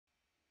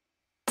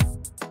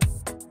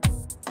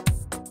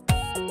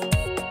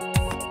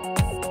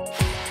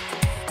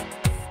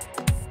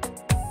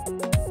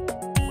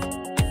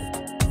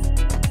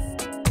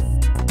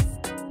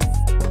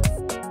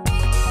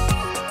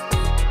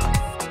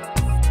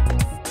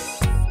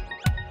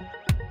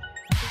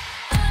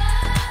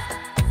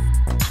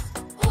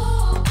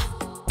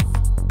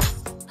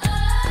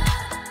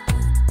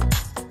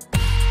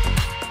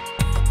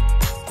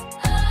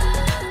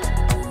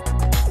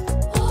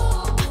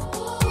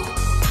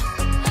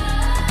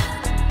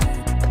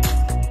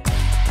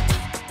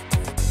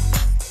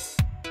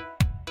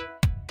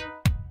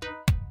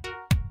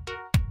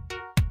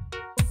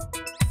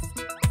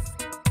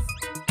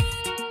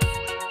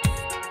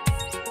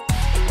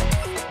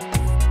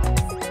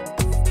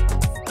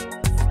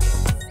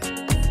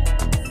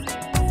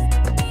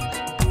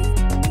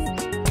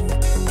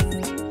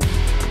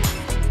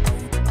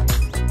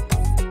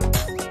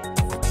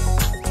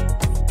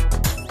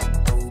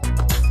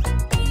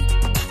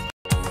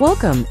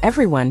Welcome,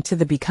 everyone, to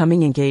the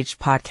Becoming Engaged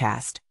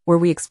podcast, where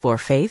we explore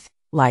faith,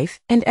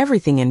 life, and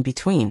everything in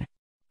between.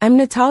 I'm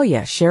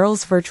Natalia,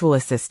 Cheryl's virtual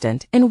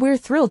assistant, and we're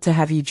thrilled to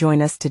have you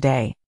join us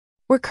today.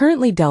 We're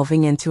currently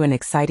delving into an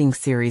exciting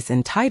series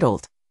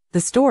entitled,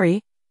 The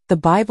Story, the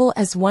Bible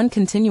as One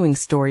Continuing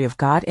Story of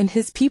God and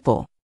His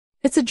People.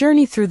 It's a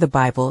journey through the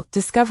Bible,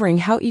 discovering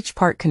how each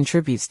part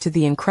contributes to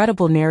the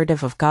incredible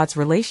narrative of God's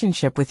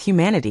relationship with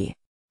humanity.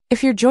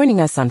 If you're joining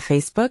us on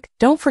Facebook,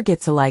 don't forget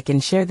to like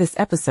and share this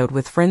episode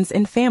with friends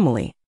and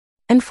family.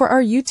 And for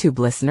our YouTube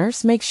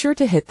listeners, make sure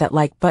to hit that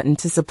like button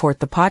to support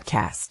the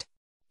podcast.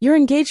 Your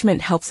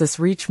engagement helps us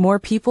reach more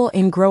people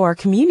and grow our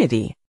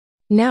community.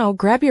 Now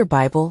grab your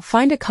Bible,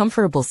 find a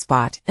comfortable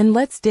spot, and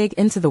let's dig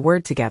into the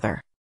Word together.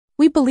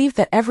 We believe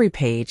that every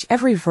page,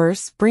 every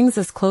verse brings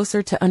us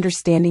closer to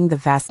understanding the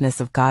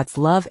vastness of God's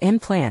love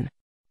and plan.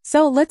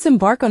 So let's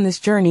embark on this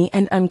journey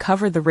and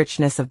uncover the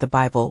richness of the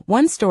Bible,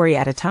 one story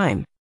at a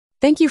time.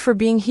 Thank you for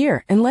being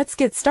here, and let's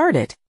get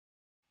started.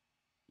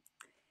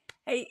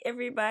 Hey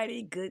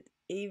everybody, good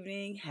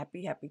evening.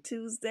 Happy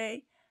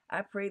Tuesday.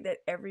 I pray that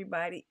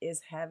everybody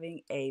is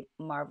having a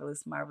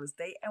marvelous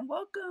day, and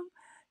welcome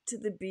to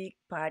the Big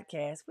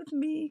Podcast with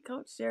me,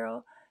 Coach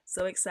Cheryl.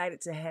 So excited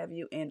to have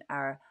you in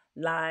our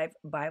live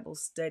Bible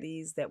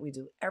studies that we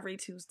do every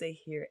Tuesday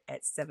here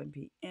at 7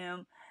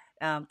 p.m.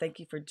 Thank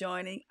you for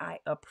joining. I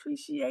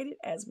appreciate it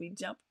as we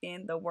jump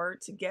in the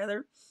Word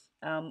together.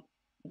 I'm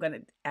going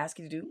to ask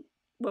you to do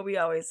what we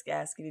always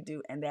ask you to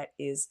do, and that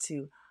is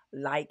to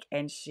like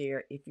and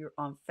share. If you're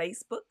on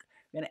Facebook,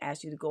 I'm going to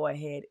ask you to go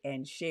ahead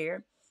and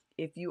share.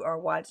 If you are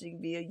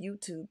watching via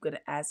YouTube, I'm going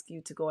to ask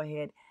you to go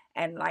ahead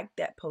and like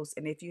that post.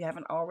 And if you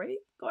haven't already,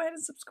 go ahead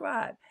and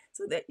subscribe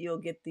so that you'll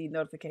get the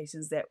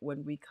notifications that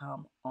when we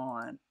come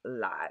on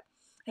live.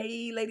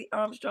 Hey, Lady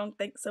Armstrong,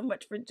 thanks so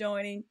much for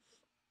joining.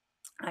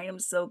 I am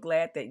so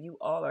glad that you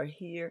all are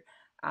here.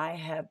 I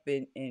have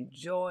been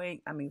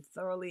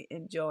thoroughly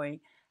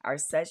enjoying our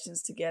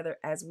sessions together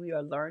as we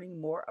are learning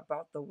more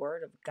about the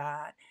Word of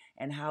God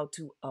and how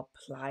to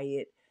apply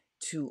it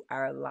to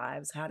our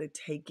lives, how to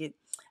take it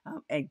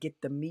and get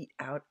the meat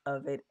out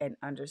of it and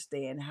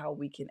understand how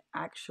we can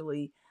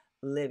actually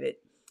live it.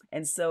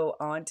 And so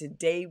on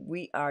today,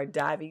 we are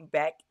diving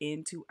back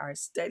into our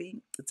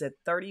study. It's a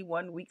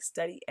 31-week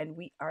study, and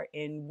we are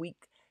in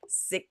week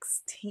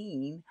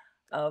 16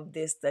 of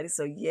this study.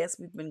 So yes,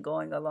 we've been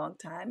going a long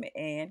time,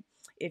 and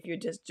if you're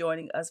just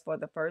joining us for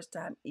the first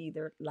time,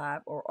 either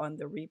live or on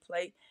the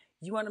replay,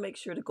 you want to make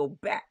sure to go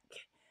back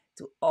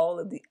to all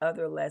of the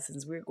other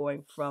lessons. We're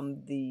going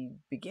from the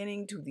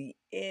beginning to the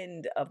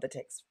end of the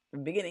text, the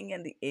beginning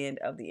and the end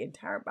of the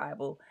entire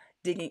Bible,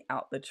 digging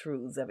out the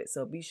truths of it.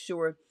 So be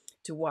sure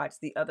to watch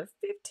the other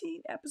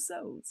 15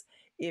 episodes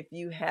if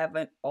you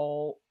haven't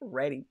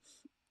already.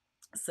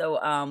 So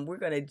we're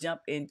going to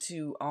jump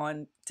into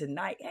on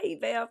tonight. Hey,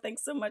 Val,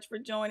 thanks so much for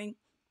joining.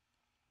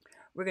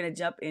 We're going to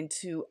jump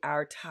into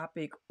our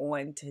topic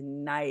on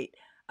tonight,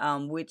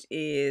 which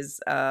is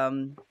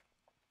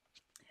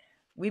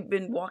we've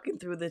been walking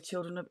through the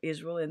children of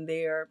Israel and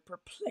their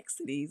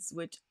perplexities,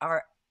 which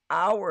are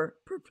our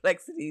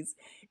perplexities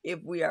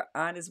if we are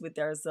honest with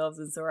ourselves.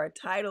 And so our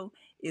title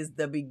is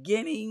The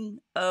Beginning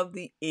of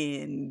the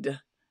End.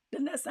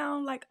 Doesn't that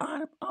sound like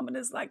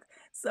ominous, like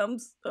some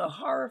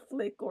horror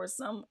flick or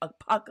some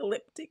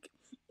apocalyptic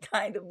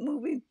kind of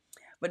movie?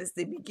 But it's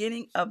the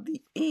beginning of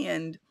the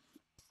end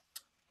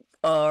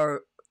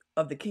or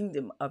of the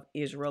kingdom of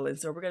Israel. And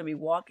so we're going to be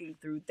walking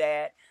through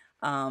that,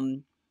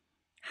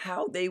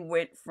 how they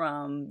went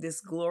from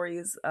this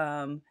glorious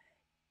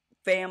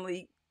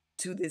family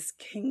to this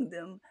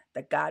kingdom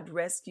that God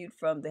rescued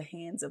from the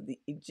hands of the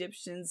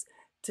Egyptians,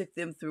 took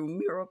them through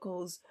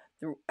miracles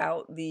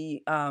throughout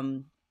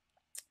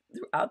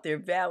their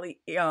valley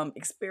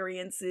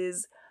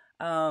experiences,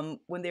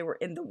 when they were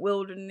in the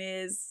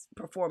wilderness,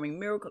 performing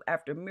miracle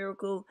after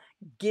miracle,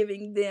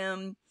 giving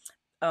them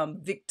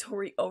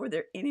victory over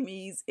their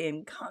enemies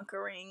in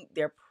conquering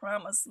their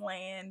promised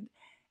land,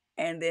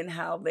 and then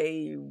how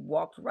they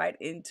walked right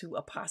into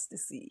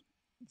apostasy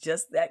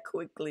just that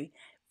quickly,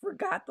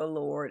 forgot the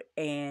Lord,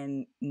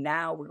 and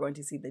now we're going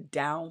to see the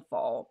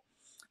downfall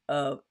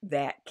of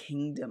that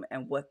kingdom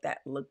and what that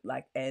looked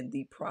like, and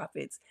the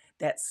prophets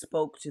that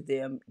spoke to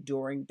them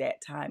during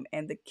that time,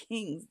 and the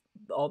kings,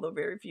 although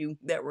very few,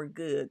 that were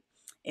good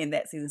in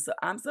that season. So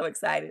I'm so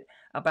excited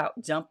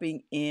about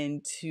jumping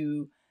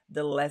into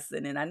the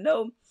lesson. And I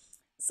know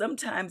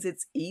sometimes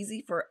it's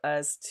easy for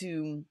us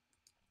to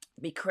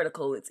be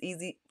critical. It's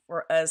easy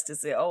for us to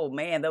say, oh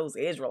man, those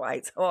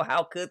Israelites, oh,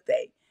 how could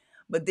they?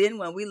 But then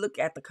when we look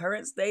at the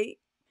current state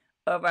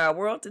of our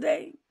world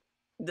today,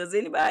 does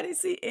anybody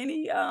see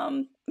any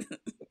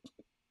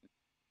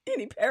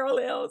any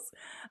parallels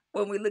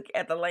when we look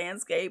at the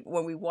landscape,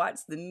 when we watch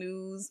the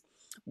news,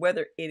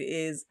 whether it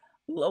is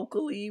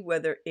locally,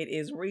 whether it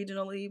is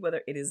regionally,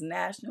 whether it is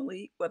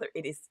nationally, whether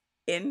it is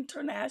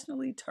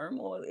internationally?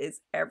 Turmoil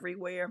is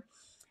everywhere,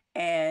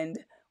 and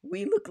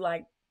we look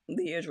like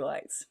the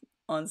Israelites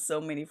on so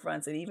many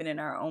fronts, and even in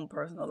our own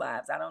personal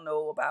lives. I don't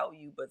know about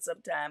you, but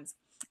sometimes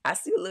I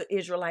see a little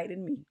Israelite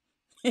in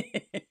me,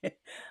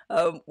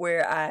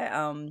 where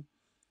I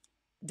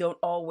don't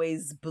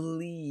always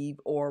believe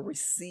or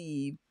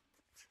receive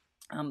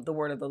the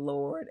word of the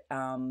Lord,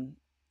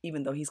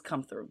 even though He's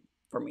come through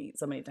for me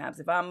so many times.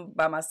 If I'm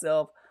by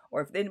myself,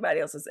 or if anybody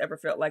else has ever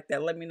felt like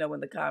that, let me know in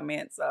the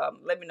comments.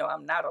 Let me know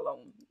I'm not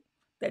alone,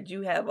 that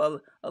you have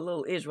a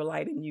little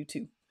Israelite in you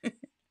too.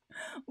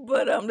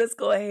 But let's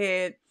go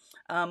ahead.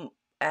 Um,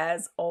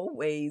 as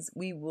always,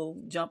 we will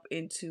jump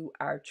into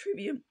our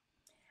trivia,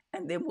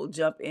 and then we'll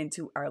jump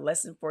into our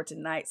lesson for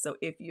tonight. So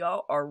if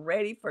y'all are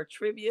ready for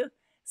trivia,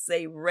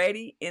 say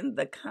ready in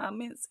the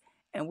comments,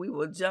 and we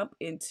will jump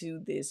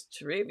into this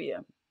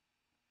trivia.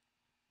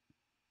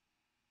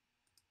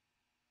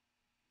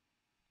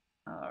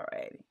 All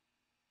righty.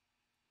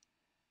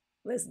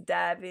 Let's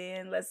dive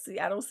in. Let's see.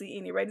 I don't see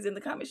any readies in the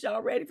comments.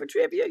 Y'all ready for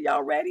trivia?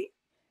 Y'all ready?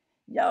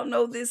 Y'all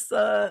know this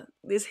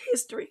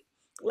history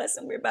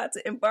lesson we're about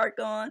to embark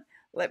on?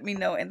 Let me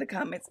know in the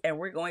comments, and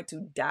we're going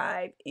to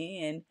dive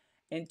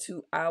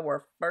into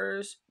our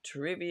first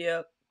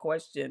trivia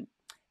question.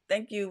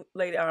 Thank you,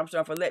 Lady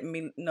Armstrong, for letting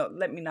me know.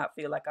 Let me not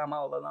feel like I'm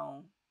all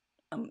alone.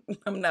 I'm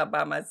I'm not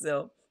by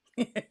myself.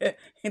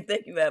 And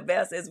thank you,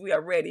 Val says we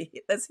are ready.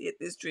 Let's hit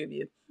this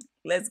trivia.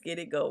 Let's get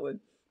it going.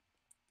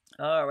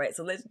 All right,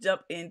 so let's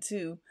jump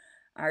into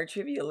our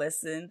trivia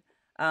lesson,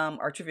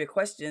 our trivia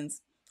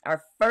questions.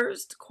 Our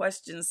first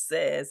question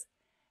says,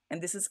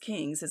 and this is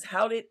King, says,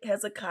 how did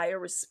Hezekiah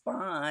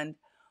respond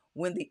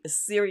when the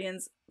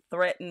Assyrians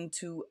threatened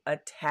to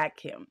attack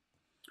him?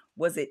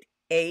 Was it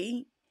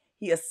A,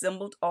 he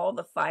assembled all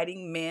the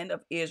fighting men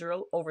of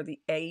Israel over the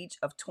age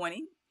of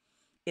 20?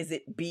 Is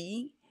it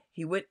B,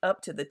 he went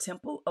up to the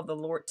temple of the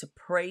Lord to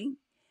pray?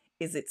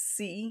 Is it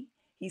C,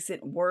 he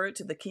sent word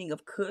to the king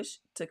of Cush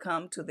to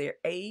come to their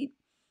aid?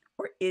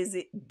 Or is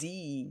it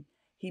D,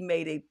 he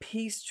made a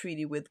peace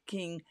treaty with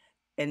King,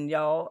 and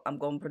y'all, I'm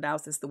going to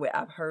pronounce this the way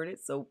I've heard it,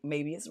 so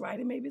maybe it's right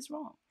and maybe it's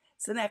wrong,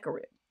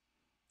 Sennacherib.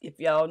 If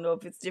y'all know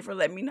if it's different,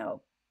 let me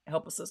know.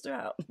 Help a sister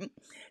out.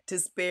 To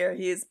spare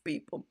his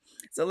people.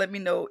 So let me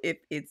know if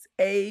it's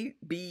A,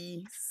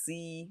 B,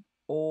 C,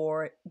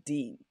 or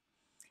D.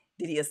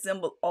 Did he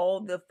assemble all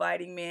the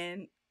fighting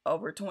men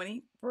over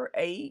 20 for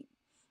aid?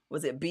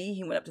 Was it B,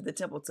 he went up to the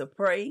temple to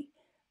pray?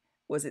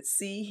 Was it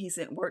C, he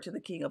sent word to the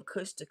king of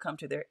Cush to come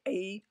to their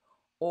aid?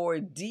 Or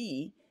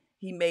D,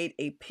 he made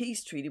a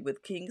peace treaty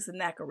with King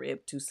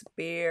Sennacherib to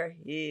spare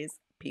his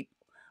people?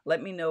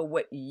 Let me know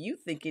what you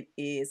think it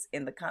is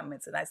in the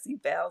comments. And I see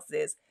Val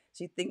says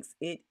she thinks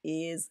it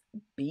is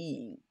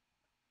B.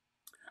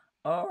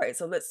 All right,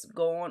 so let's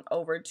go on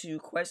over to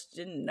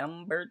question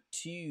number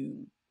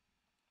 2.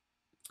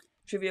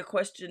 Trivia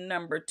question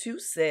number 2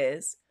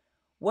 says,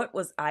 what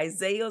was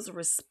Isaiah's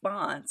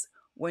response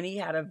when he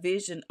had a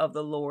vision of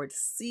the Lord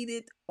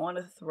seated on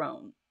a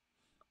throne?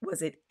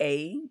 Was it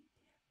A,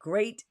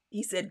 great,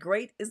 he said,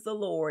 great is the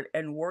Lord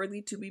and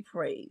worthy to be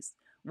praised?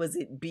 Was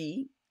it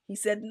B, he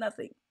said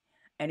nothing,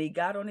 and he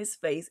got on his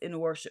face in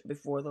worship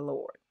before the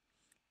Lord?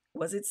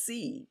 Was it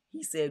C,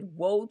 he said,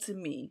 woe to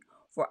me,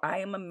 for I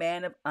am a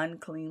man of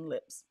unclean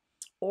lips?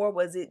 Or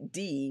was it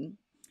D,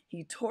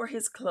 he tore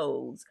his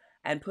clothes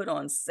and put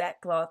on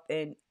sackcloth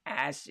and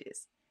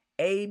ashes?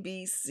 A,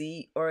 B,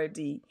 C, or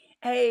D?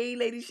 Hey,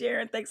 Lady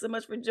Sharon, thanks so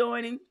much for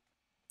joining.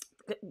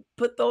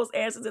 Put those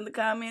answers in the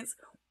comments.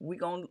 We're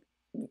going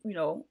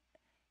to,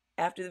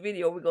 after the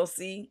video, we're going to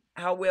see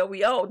how well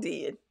we all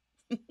did.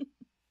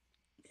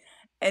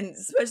 And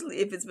especially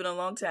if it's been a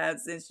long time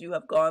since you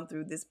have gone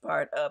through this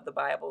part of the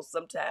Bible,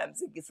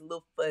 sometimes it gets a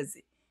little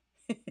fuzzy.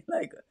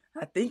 Like,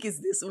 I think it's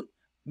this one.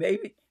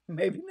 Maybe,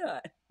 maybe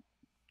not.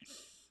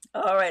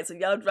 All right, so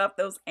y'all drop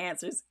those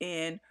answers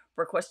in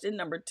for question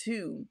number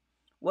 2.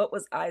 What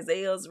was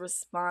Isaiah's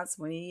response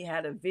when he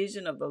had a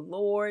vision of the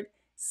Lord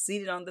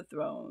seated on the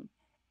throne?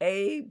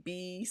 A,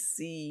 B,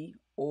 C,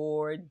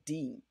 or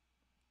D?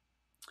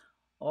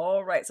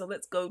 All right, so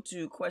let's go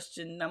to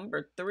question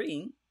number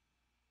 3.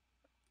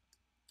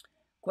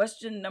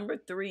 Question number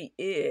 3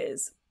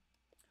 is,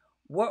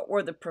 what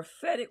were the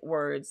prophetic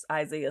words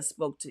Isaiah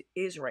spoke to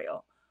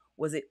Israel?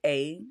 Was it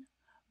A,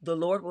 the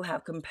Lord will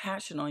have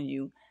compassion on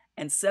you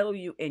and settle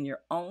you in your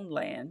own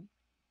land?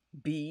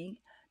 B,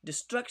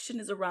 destruction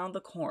is around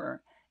the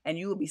corner and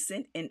you will be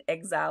sent in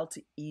exile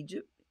to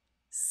Egypt?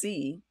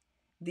 C,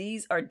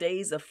 these are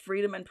days of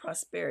freedom and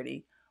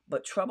prosperity,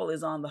 but trouble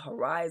is on the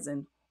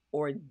horizon?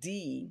 Or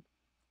D,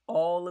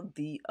 all of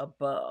the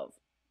above?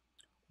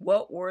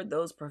 What were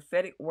those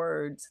prophetic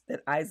words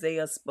that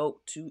Isaiah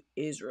spoke to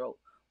Israel?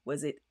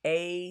 Was it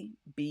A,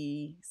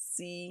 B,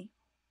 C,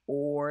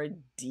 or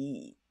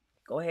D?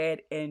 Go ahead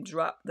and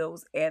drop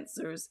those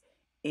answers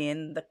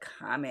in the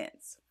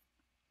comments.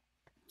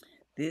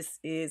 This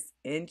is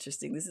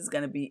interesting. This is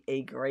going to be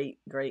a great,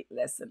 great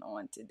lesson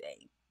on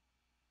today.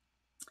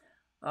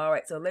 All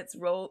right, so let's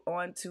roll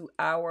on to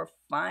our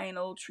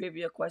final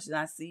trivia question.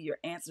 I see your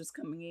answers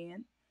coming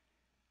in.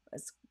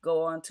 Let's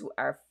go on to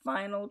our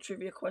final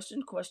trivia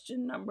question,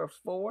 question number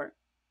 4.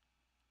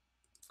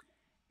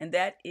 And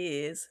that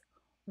is,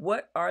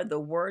 What are the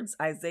words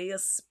Isaiah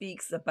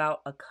speaks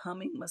about a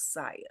coming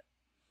Messiah?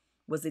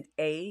 Was it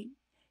A,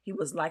 he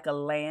was like a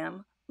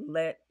lamb,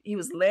 he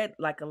was led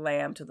like a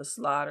lamb to the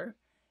slaughter?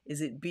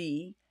 Is it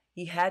B,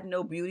 he had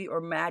no beauty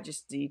or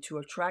majesty to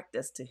attract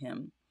us to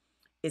him?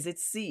 Is it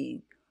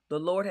C, the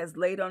Lord has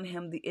laid on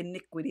him the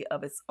iniquity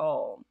of us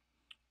all?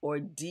 Or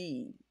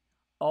D,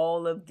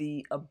 all of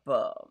the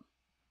above?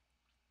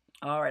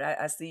 All right,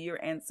 I see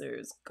your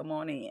answers. Come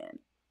on in.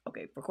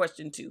 Okay, for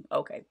question 2.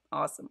 Okay,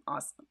 awesome.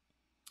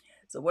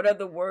 So what are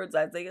the words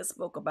Isaiah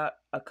spoke about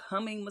a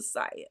coming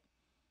Messiah?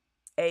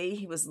 A,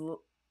 he was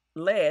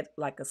led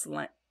like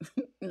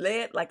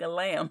led like a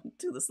lamb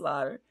to the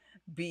slaughter.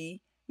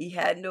 B, he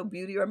had no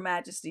beauty or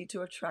majesty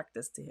to attract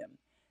us to him.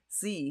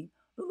 C,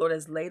 the Lord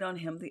has laid on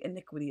him the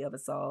iniquity of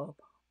us all.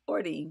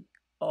 Or D,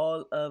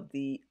 all of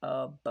the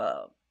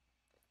above.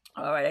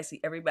 All right, I see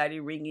everybody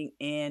ringing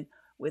in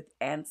with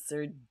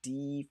answer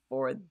D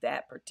for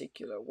that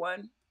particular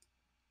one.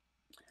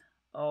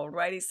 All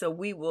righty, so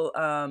we will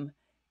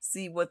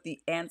see what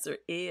the answer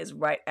is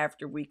right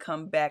after we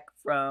come back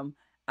from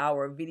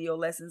our video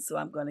lesson. So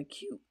I'm going to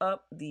cue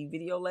up the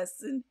video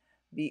lesson.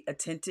 Be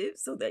attentive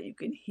so that you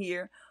can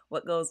hear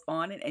what goes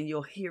on and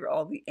you'll hear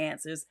all the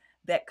answers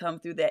that come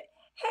through that.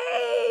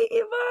 Hey,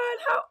 Yvonne,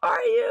 how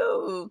are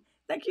you?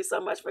 Thank you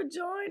so much for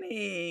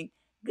joining.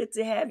 Good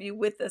to have you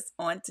with us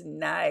on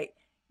tonight.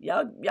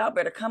 Y'all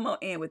better come on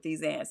in with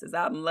these answers.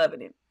 I'm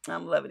loving it.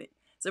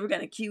 So we're going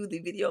to cue the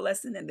video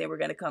lesson and then we're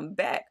going to come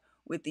back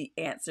with the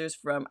answers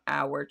from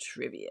our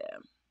trivia.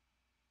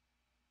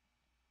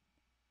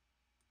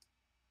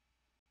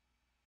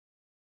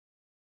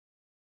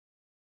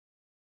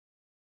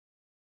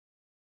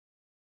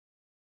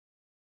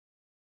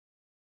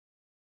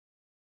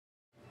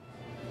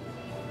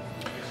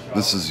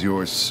 This is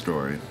your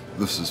story.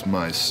 This is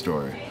my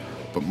story.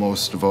 But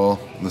most of all,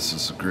 this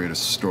is the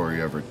greatest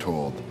story ever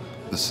told.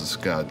 This is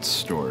God's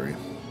story.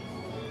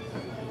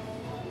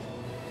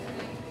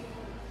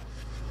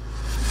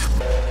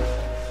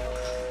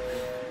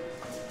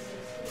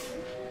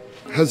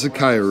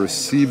 Hezekiah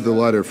received the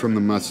letter from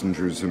the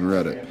messengers and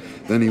read it.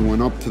 Then he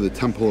went up to the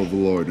temple of the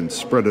Lord and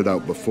spread it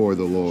out before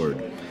the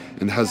Lord.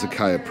 And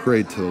Hezekiah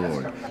prayed to the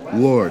Lord,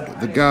 Lord,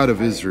 the God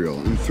of Israel,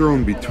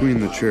 enthroned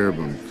between the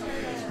cherubim,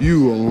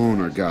 you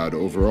alone are God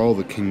over all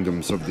the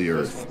kingdoms of the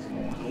earth.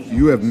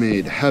 You have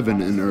made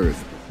heaven and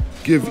earth.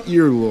 Give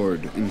ear,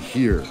 Lord, and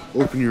hear.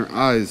 Open your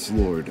eyes,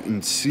 Lord,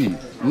 and see.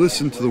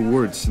 Listen to the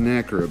words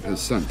Sennacherib has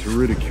sent to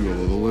ridicule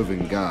the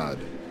living God.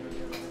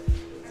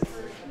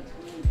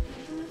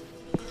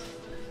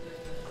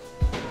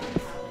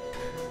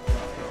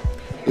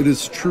 It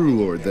is true,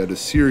 Lord, that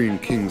Assyrian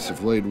kings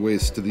have laid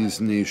waste to these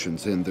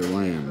nations and their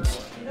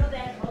lands.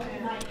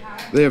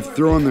 They have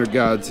thrown their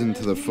gods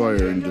into the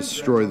fire and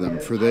destroyed them,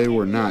 for they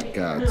were not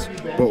gods,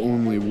 but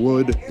only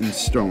wood and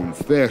stone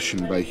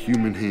fashioned by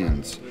human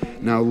hands.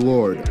 Now,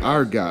 Lord,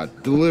 our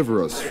God,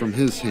 deliver us from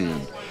his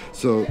hand,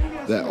 so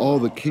that all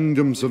the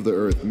kingdoms of the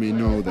earth may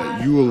know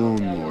that you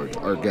alone, Lord,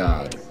 are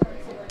God.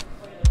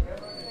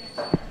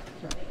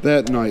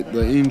 That night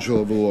the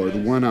angel of the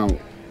Lord went out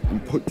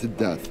and put to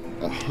death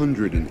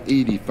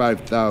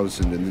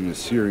 185,000 in the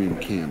Assyrian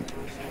camp.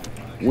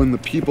 When the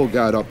people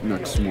got up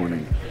next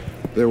morning,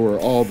 there were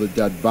all the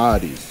dead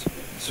bodies.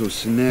 So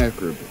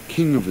Sennacherib,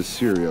 king of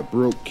Assyria,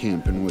 broke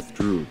camp and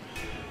withdrew.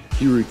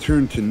 He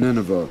returned to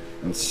Nineveh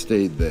and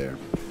stayed there.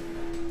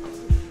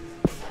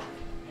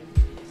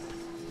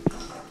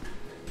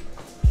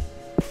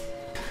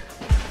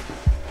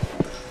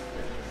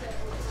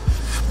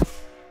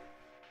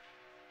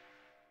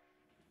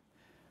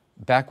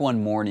 Back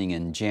one morning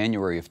in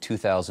January of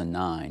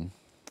 2009,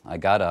 I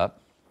got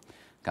up,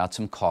 got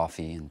some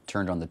coffee, and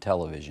turned on the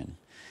television.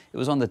 It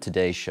was on the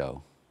Today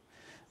Show.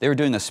 They were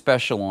doing a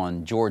special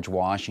on George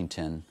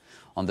Washington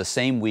on the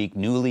same week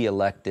newly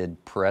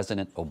elected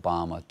President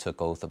Obama took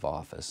oath of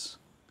office.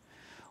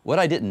 What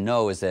I didn't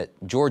know is that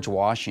George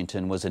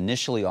Washington was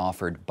initially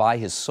offered by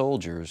his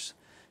soldiers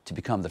to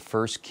become the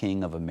first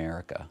king of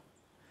America,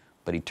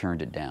 but he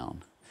turned it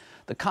down.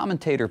 The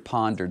commentator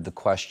pondered the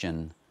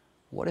question,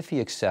 what if he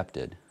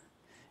accepted?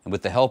 And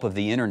with the help of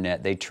the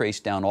internet, they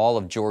traced down all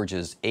of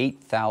George's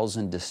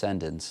 8,000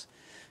 descendants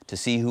to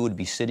see who would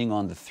be sitting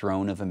on the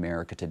throne of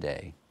America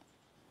today.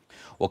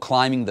 Well,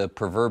 climbing the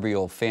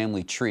proverbial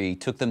family tree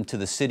took them to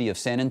the city of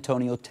San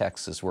Antonio,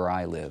 Texas, where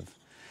I live.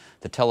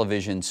 The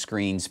television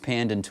screens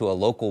panned into a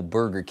local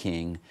Burger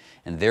King,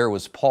 and there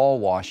was Paul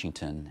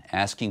Washington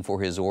asking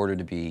for his order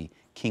to be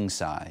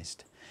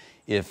king-sized.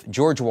 If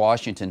George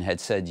Washington had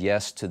said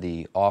yes to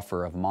the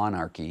offer of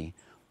monarchy,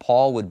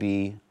 Paul would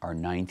be our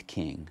 9th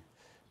king.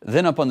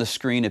 Then up on the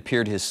screen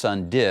appeared his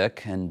son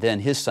Dick and then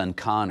his son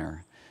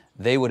Connor.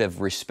 They would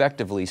have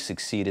respectively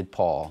succeeded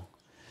Paul.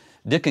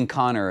 Dick and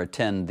Connor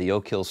attend the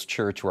Oak Hills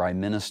Church where I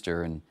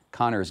minister, and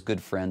Connor is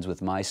good friends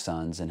with my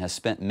sons and has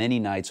spent many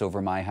nights over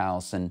my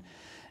house. And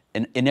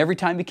every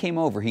time he came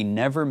over, he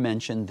never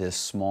mentioned this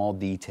small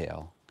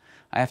detail.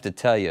 I have to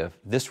tell you, if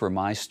this were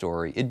my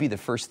story, it'd be the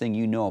first thing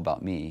you know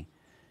about me.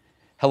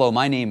 Hello,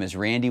 my name is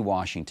Randy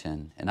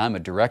Washington, and I'm a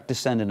direct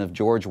descendant of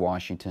George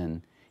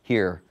Washington.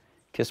 Here,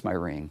 kiss my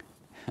ring.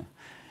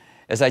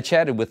 As I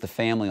chatted with the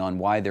family on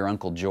why their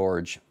Uncle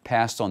George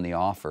passed on the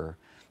offer,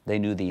 they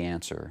knew the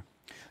answer.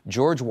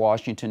 George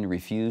Washington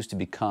refused to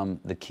become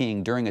the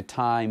king during a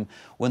time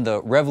when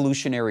the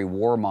Revolutionary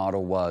War motto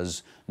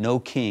was, "No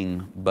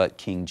king but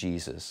King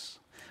Jesus."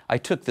 I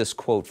took this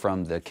quote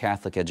from the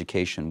Catholic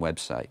Education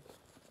website.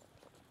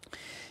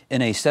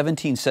 In a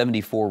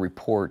 1774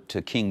 report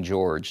to King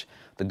George,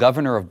 the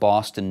governor of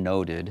Boston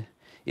noted,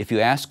 "If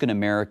you ask an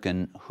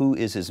American who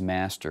is his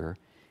master,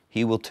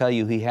 he will tell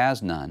you he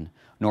has none,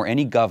 nor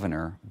any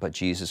governor but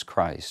Jesus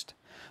Christ."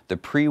 The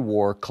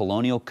pre-war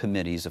colonial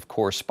committees of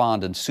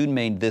correspondence soon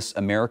made this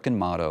American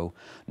motto,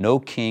 "No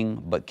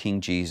king but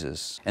King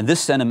Jesus." And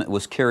this sentiment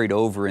was carried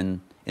over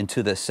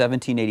into the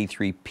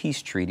 1783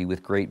 peace treaty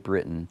with Great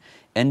Britain,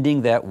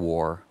 ending that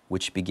war,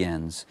 which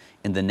begins,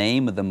 "In the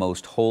name of the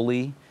most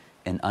holy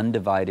and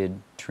undivided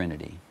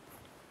Trinity."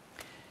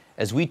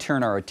 As we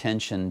turn our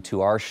attention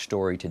to our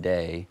story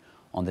today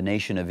on the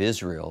nation of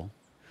Israel,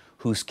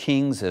 whose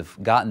kings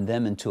have gotten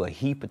them into a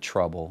heap of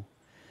trouble,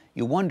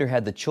 you wonder,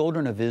 had the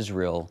children of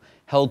Israel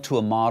held to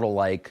a model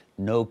like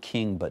 "no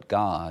king but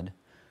God,"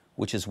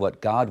 which is what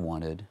God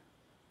wanted,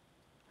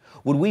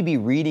 would we be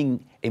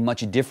reading a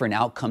much different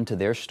outcome to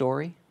their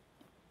story?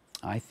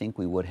 I think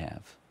we would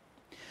have.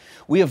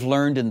 We have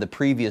learned in the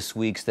previous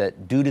weeks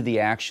that due to the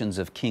actions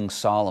of King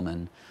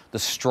Solomon, the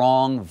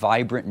strong,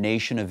 vibrant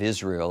nation of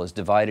Israel is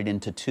divided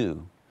into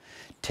two.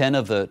 10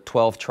 of the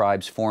 12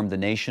 tribes form the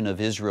nation of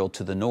Israel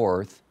to the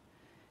north,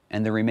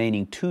 and the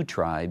remaining 2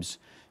 tribes,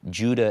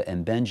 Judah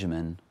and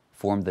Benjamin,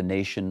 form the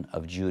nation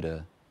of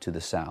Judah to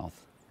the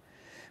south.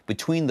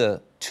 Between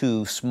the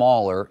 2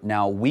 smaller,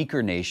 now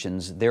weaker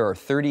nations, there are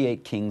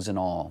 38 kings in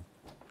all.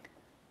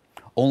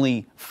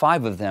 Only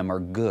 5 of them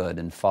are good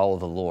and follow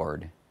the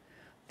Lord.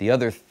 The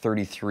other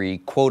 33,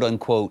 quote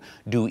unquote,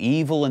 do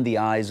evil in the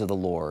eyes of the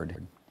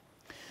Lord.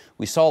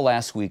 We saw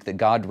last week that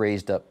God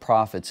raised up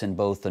prophets in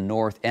both the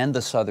north and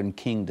the southern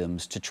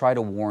kingdoms to try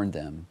to warn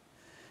them,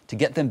 to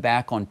get them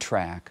back on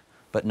track,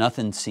 but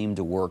nothing seemed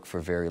to work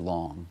for very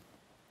long.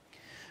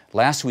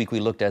 Last week we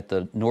looked at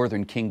the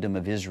northern kingdom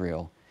of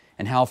Israel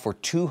and how for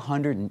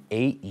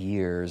 208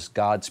 years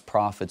God's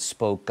prophets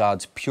spoke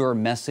God's pure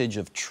message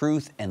of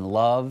truth and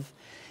love,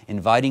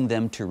 inviting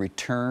them to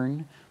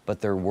return,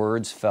 but their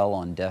words fell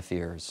on deaf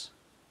ears.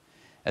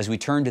 As we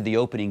turn to the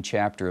opening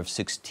chapter of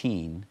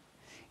 16,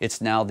 it's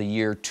now the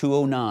year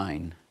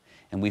 209,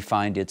 and we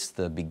find it's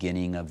the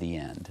beginning of the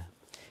end.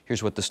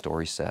 Here's what the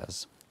story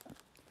says.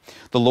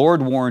 The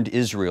Lord warned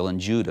Israel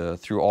and Judah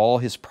through all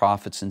His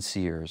prophets and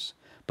seers,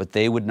 but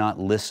they would not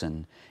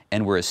listen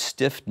and were as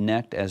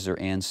stiff-necked as their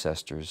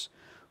ancestors,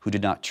 who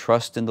did not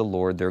trust in the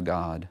Lord their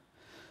God.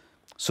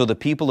 So the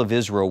people of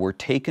Israel were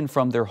taken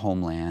from their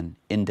homeland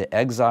into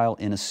exile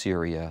in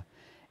Assyria,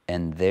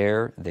 and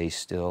there they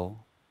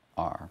still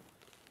are.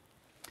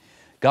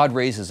 God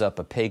raises up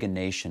a pagan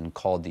nation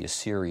called the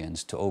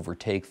Assyrians to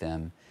overtake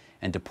them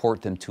and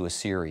deport them to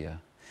Assyria.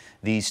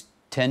 These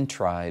 10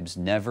 tribes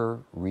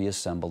never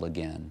reassemble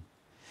again.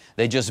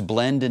 They just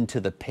blend into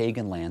the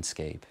pagan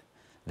landscape.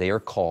 They are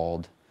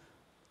called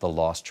the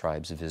lost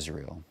tribes of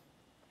Israel.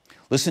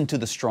 Listen to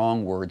the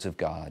strong words of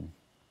God.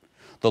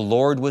 The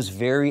Lord was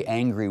very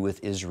angry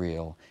with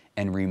Israel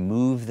and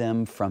removed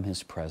them from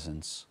His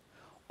presence.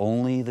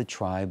 Only the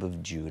tribe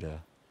of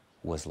Judah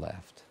was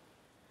left.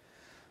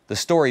 The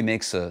story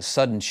makes a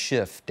sudden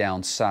shift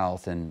down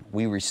south, and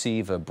we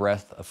receive a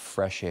breath of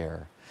fresh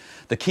air.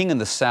 The king in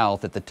the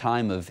south at the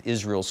time of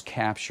Israel's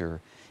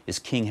capture is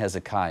King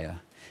Hezekiah,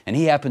 and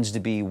he happens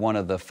to be one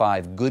of the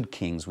 5 good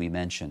kings we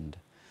mentioned.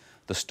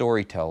 The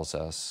story tells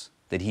us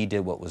that he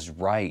did what was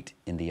right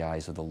in the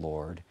eyes of the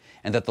Lord,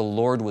 and that the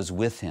Lord was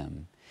with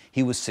him.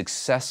 He was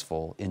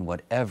successful in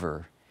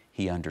whatever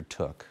he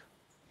undertook.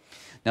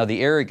 Now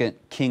the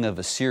arrogant king of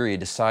Assyria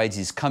decides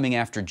he's coming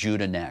after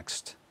Judah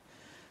next.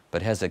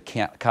 But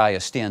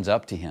Hezekiah stands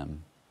up to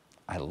him.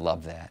 I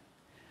love that.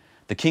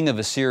 The king of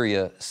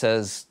Assyria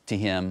says to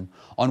him,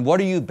 "On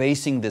what are you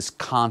basing this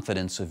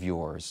confidence of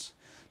yours?"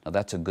 Now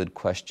that's a good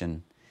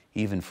question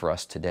even for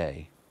us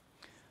today.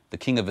 The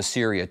king of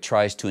Assyria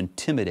tries to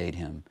intimidate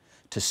him,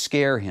 to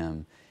scare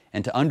him,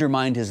 and to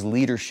undermine his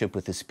leadership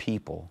with his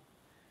people.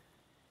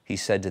 He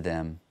said to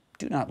them,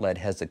 "Do not let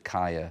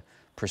Hezekiah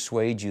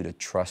persuade you to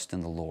trust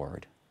in the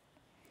Lord."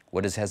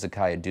 What does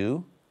Hezekiah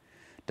do?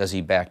 Does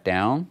he back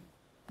down?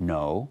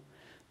 No.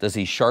 Does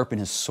he sharpen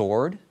his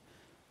sword?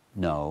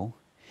 No.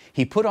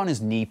 He put on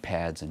his knee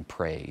pads and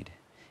prayed.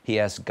 He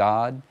asked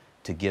God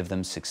to give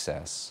them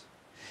success.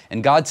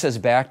 And God says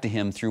back to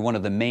him through one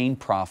of the main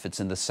prophets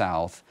in the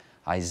south,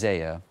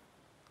 Isaiah,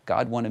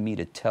 "God wanted me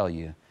to tell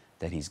you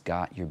that He's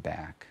got your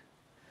back."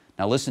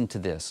 Now listen to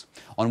this.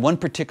 On one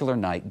particular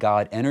night,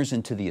 God enters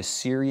into the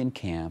Assyrian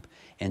camp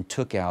and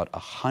took out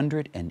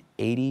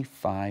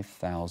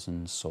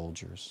 185,000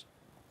 soldiers.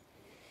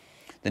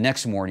 The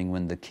next morning,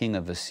 when the king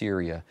of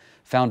Assyria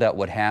found out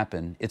what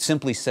happened, it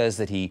simply says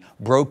that he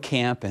broke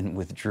camp and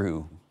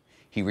withdrew.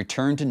 He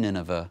returned to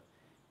Nineveh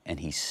and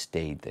he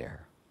stayed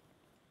there.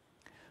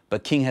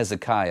 But King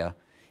Hezekiah,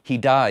 he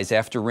dies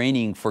after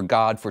reigning for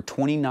God for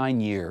 29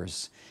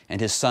 years, and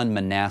his son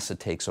Manasseh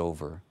takes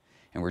over.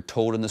 And we're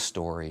told in the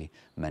story,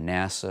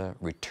 Manasseh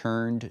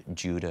returned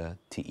Judah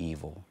to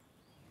evil.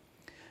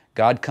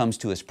 God comes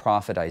to his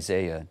prophet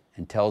Isaiah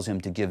and tells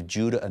him to give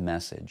Judah a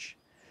message.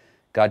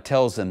 God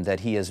tells him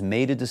that he has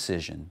made a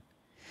decision.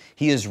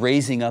 He is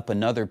raising up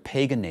another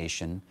pagan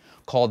nation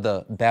called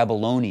the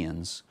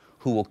Babylonians,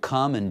 who will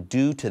come and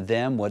do to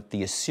them what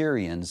the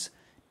Assyrians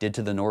did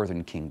to the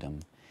northern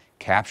kingdom: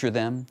 capture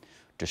them,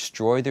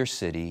 destroy their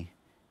city,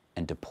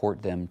 and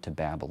deport them to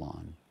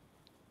Babylon.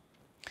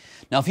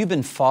 Now, if you've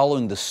been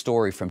following the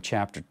story from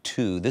chapter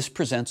 2, this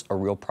presents a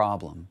real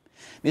problem.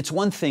 It's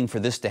one thing for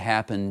this to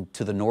happen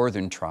to the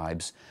northern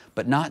tribes,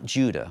 but not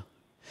Judah.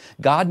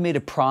 God made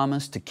a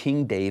promise to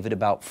King David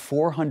about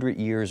 400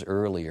 years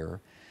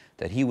earlier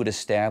that he would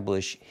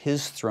establish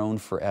his throne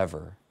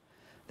forever,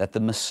 that the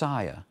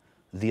Messiah,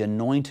 the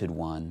Anointed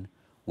One,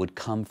 would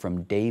come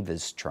from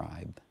David's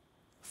tribe,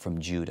 from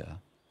Judah.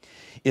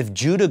 If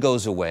Judah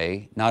goes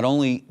away, not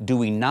only do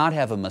we not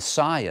have a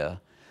Messiah,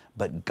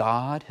 but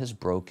God has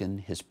broken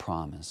his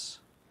promise.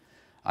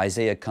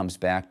 Isaiah comes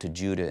back to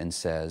Judah and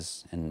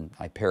says, and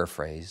I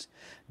paraphrase,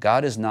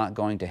 God is not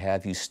going to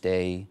have you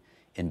stay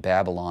in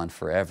Babylon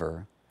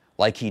forever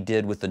like he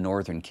did with the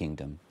northern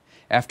kingdom.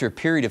 After a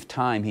period of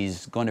time,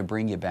 he's going to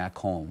bring you back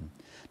home.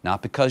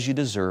 Not because you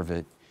deserve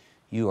it.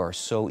 You are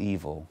so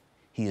evil.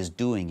 He is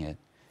doing it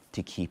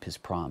to keep his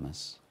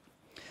promise.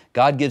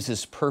 God gives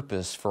his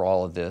purpose for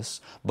all of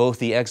this, both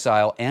the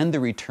exile and the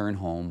return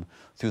home,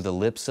 through the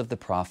lips of the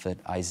prophet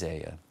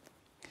Isaiah.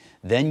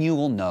 Then you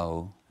will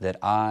know that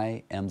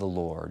I am the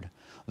Lord.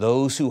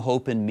 Those who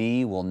hope in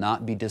me will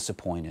not be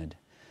disappointed.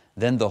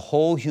 Then the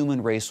whole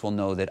human race will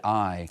know that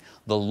I,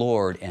 the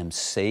Lord, am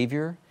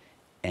Savior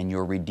and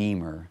your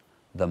Redeemer,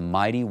 the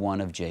mighty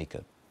one of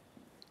Jacob.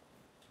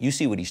 You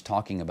see what he's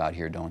talking about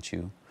here, don't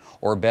you?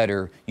 Or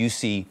better, you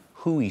see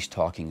who he's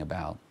talking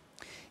about.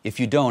 If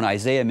you don't,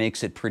 Isaiah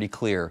makes it pretty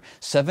clear.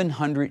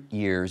 700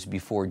 years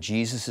before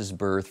Jesus'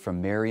 birth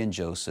from Mary and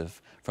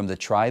Joseph, from the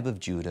tribe of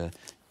Judah,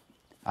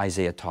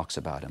 Isaiah talks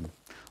about him.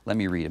 Let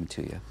me read him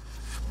to you.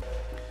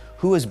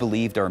 Who has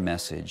believed our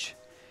message,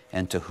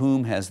 and to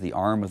whom has the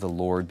arm of the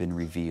Lord been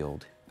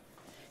revealed?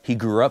 He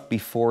grew up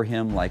before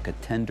him like a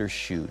tender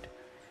shoot,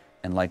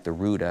 and like the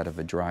root out of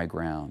a dry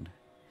ground.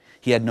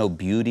 He had no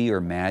beauty or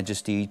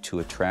majesty to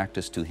attract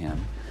us to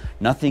him,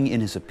 nothing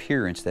in his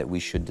appearance that we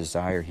should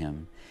desire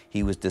him.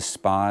 He was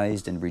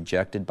despised and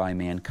rejected by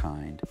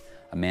mankind,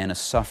 a man of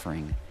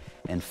suffering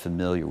and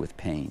familiar with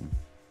pain.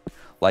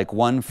 Like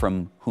one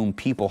from whom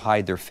people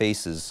hide their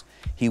faces,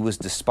 he was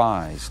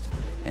despised,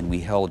 and we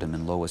held him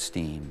in low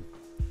esteem.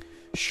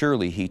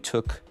 Surely he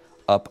took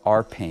up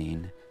our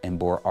pain and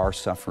bore our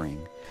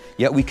suffering.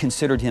 Yet we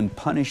considered him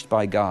punished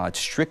by God,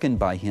 stricken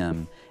by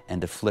him,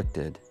 and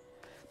afflicted.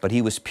 But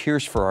he was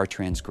pierced for our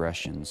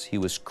transgressions. He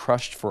was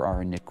crushed for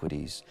our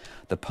iniquities.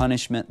 The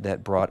punishment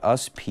that brought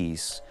us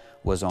peace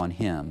was on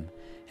him,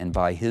 and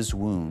by his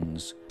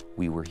wounds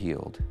we were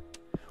healed.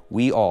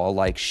 We all,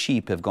 like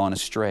sheep, have gone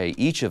astray.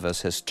 Each of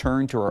us has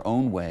turned to our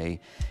own way,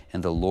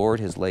 and the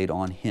Lord has laid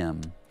on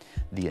him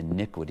the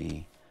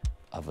iniquity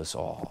of us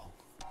all.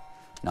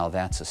 Now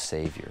that's a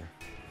Savior.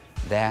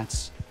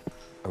 That's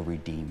a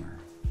Redeemer.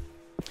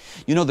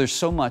 You know, there's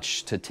so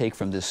much to take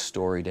from this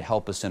story to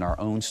help us in our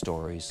own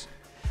stories,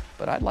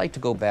 but I'd like to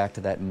go back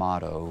to that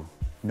motto,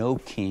 no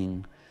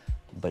king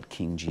but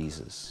King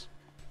Jesus.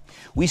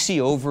 We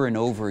see over and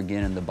over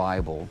again in the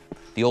Bible,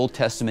 the Old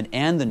Testament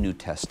and the New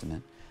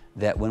Testament,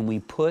 that when we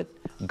put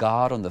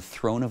God on the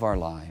throne of our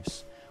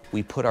lives,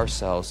 we put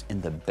ourselves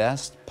in the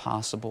best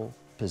possible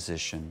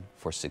position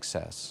for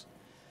success.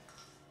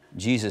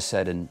 Jesus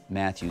said in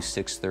Matthew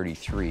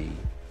 6:33,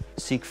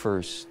 "Seek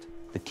first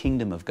the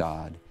kingdom of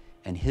God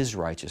and his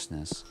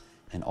righteousness,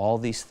 and all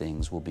these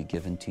things will be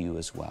given to you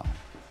as well."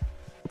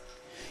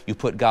 You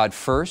put God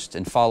first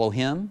and follow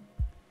him,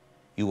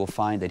 you will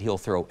find that he'll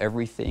throw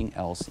everything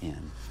else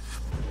in.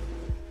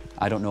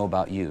 I don't know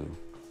about you,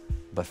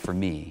 but for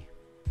me,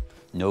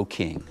 no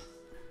king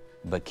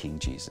but King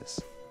Jesus.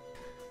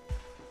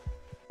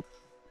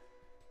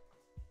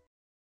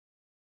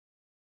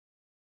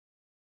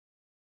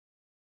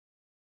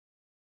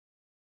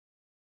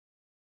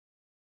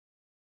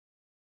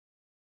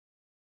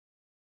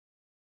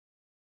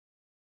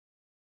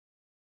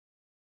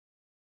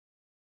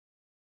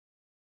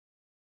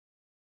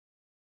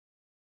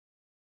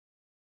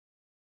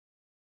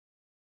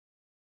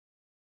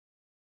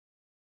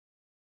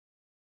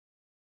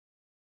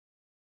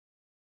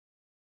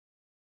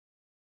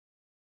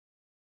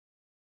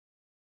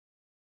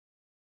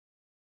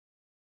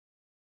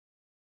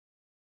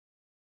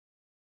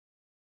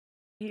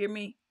 Hear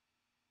me?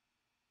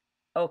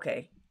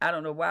 Okay. I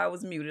don't know why I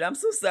was muted. I'm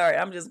so sorry.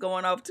 I'm just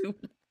going off too.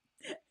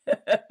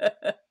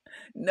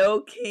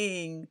 No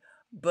king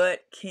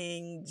but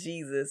King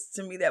Jesus.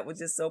 To me, that was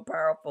just so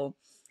powerful.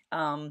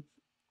 Um,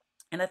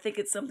 and I think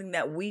it's something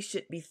that we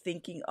should be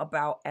thinking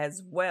about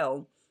as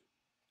well.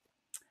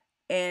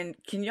 And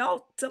can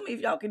y'all tell me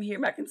if y'all can hear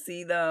me? I can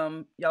see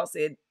them. Y'all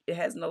said it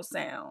has no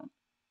sound.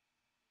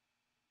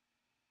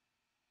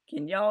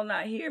 Can y'all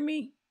not hear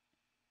me?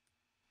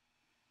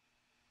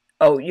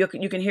 Oh, you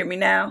can hear me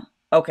now?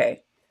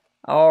 Okay.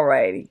 All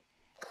righty.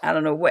 I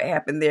don't know what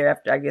happened there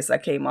after I guess I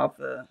came off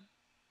the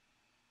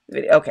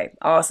video. Okay.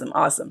 Awesome.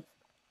 Awesome.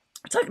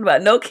 Talking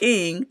about no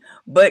king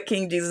but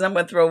King Jesus. I'm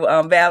going to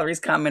throw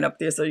Valerie's comment up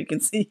there so you can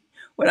see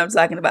what I'm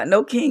talking about.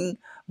 No king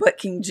but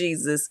King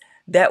Jesus,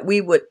 that we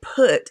would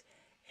put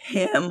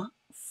him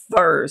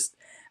first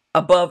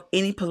above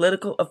any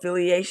political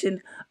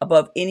affiliation,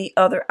 above any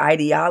other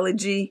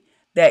ideology,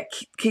 that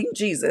King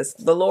Jesus,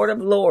 the Lord of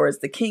Lords,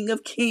 the King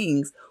of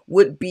Kings,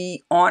 would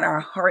be on our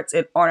hearts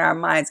and on our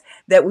minds,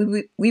 that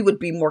we would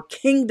be more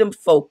kingdom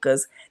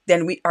focused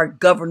than we are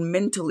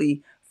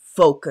governmentally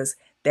focused,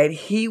 that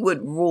he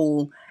would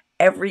rule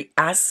every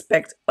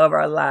aspect of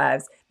our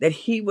lives, that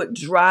he would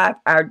drive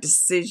our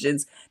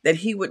decisions, that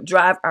he would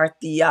drive our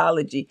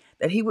theology,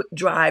 that he would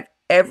drive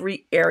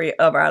every area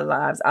of our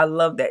lives. I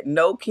love that.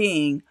 No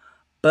king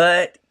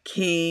but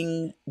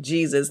King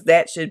Jesus.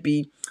 That should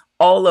be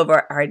all of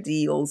our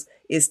ideals,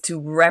 is to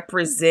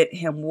represent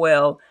him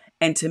well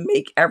and to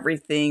make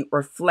everything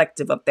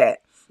reflective of that.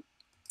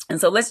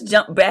 And so let's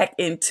jump back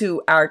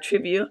into our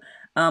trivia.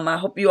 I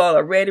hope you all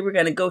are ready. We're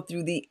going to go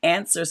through the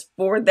answers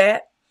for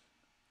that.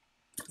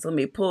 So let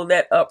me pull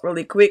that up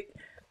really quick.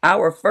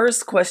 Our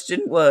first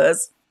question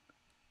was,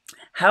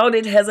 how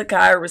did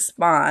Hezekiah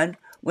respond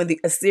when the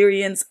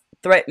Assyrians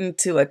threatened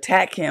to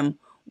attack him?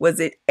 Was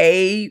it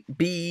A,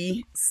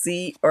 B,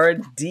 C, or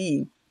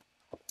D?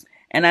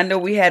 And I know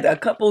we had a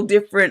couple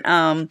different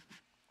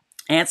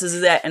answers to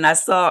that. And I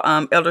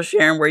saw, Elder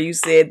Sharon, where you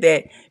said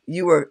that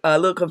you were a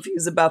little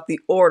confused about the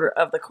order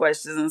of the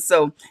questions. And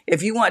so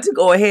if you want to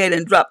go ahead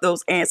and drop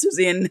those answers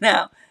in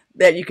now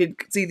that you can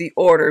see the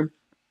order.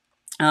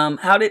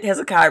 How did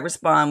Hezekiah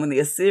respond when the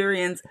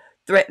Assyrians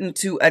threatened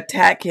to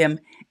attack him?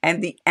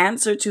 And the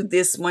answer to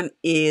this one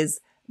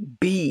is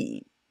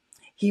B.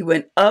 He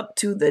went up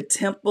to the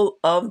temple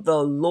of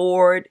the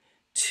Lord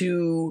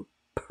to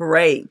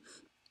pray.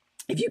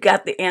 If you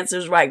got the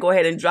answers right, go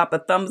ahead and drop a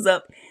thumbs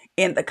up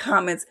in the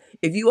comments.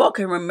 If you all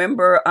can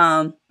remember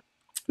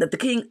that the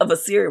king of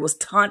Assyria was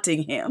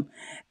taunting him,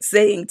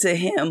 saying to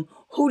him,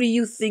 who do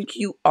you think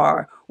you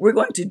are? We're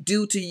going to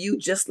do to you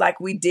just like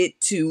we did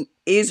to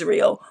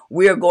Israel.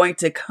 We're going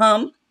to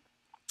come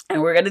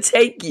and we're going to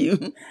take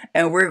you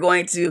and we're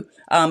going to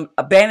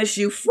banish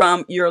you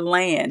from your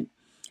land.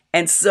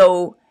 And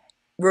so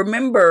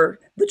remember,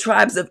 the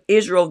tribes of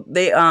Israel,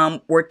 they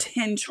were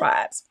 10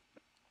 tribes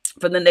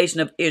from the nation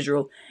of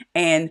Israel.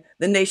 And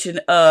the nation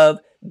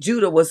of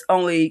Judah was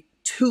only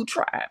 2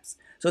 tribes.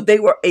 So they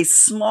were a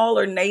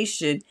smaller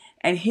nation.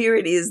 And here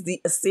it is,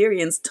 the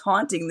Assyrians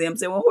taunting them,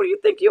 saying, well, who do you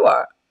think you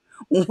are?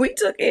 When we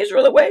took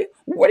Israel away,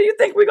 what do you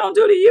think we're going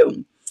to do to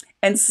you?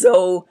 And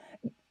so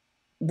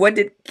what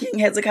did King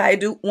Hezekiah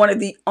do? One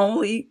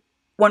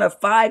of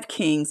 5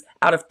 kings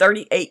out of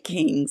 38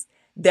 kings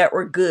that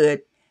were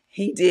good.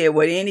 He did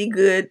what any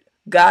good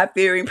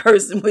God-fearing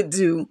person would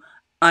do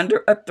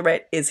under a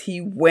threat, is he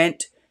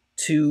went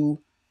to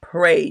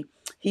pray.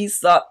 He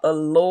sought the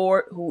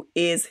Lord, who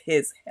is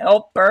his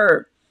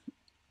helper.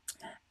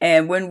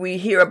 And when we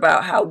hear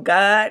about how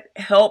God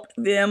helped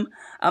them,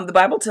 the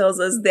Bible tells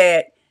us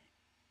that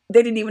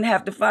they didn't even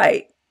have to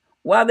fight.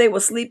 While they were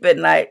asleep at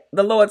night,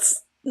 the Lord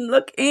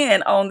looked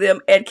in on them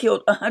and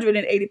killed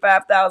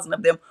 185,000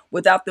 of them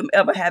without them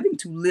ever having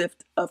to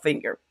lift a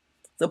finger.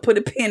 So put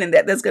a pin in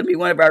that. That's going to be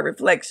one of our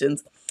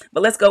reflections.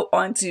 But let's go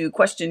on to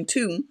question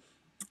 2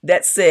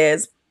 that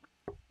says,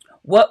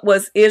 what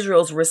was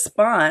Isaiah's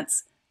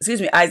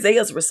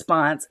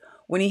response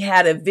when he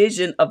had a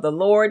vision of the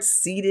Lord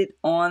seated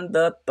on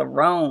the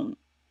throne?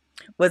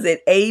 Was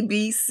it A,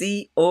 B,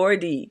 C, or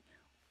D?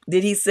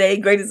 Did he say,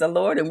 great is the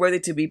Lord and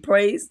worthy to be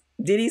praised?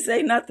 Did he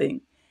say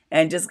nothing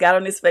and just got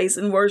on his face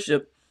and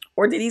worship?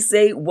 Or did he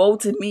say, woe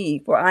to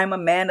me, for I am a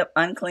man of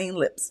unclean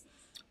lips?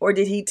 Or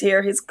did he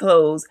tear his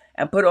clothes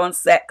and put on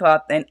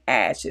sackcloth and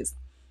ashes?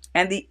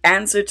 And the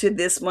answer to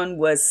this one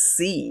was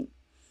C.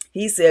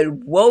 He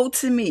said, woe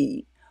to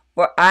me,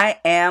 for I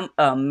am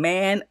a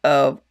man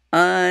of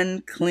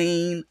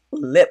unclean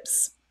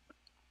lips.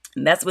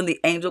 And that's when the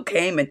angel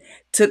came and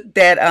took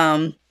that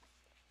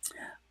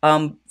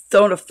stone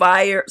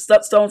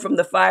from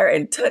the fire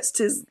and touched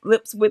his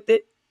lips with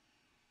it.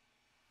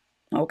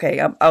 Okay,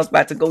 I was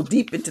about to go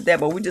deep into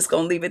that, but we're just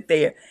going to leave it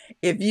there.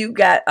 If you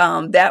got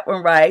that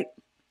one right,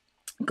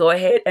 go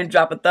ahead and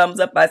drop a thumbs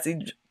up. I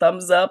see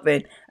thumbs up,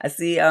 and I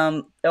see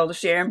Elder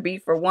Sharon B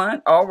for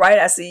 1. All right,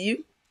 I see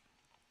you.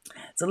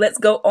 So let's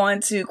go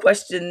on to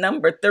question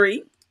number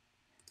 3.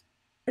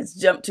 Let's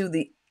jump to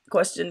the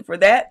question for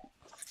that.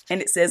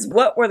 And it says,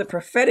 what were the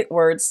prophetic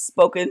words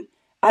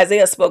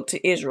Isaiah spoke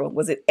to Israel?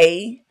 Was it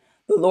A,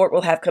 the Lord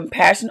will have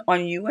compassion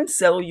on you and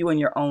settle you in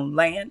your own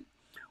land?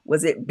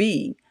 Was it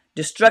B,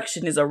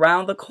 destruction is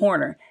around the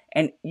corner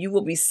and you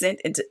will be sent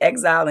into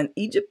exile in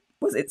Egypt?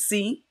 Was it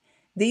C,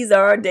 these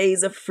are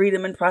days of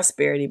freedom and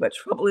prosperity, but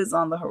trouble is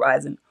on the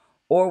horizon?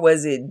 Or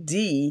was it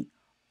D,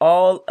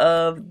 all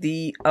of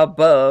the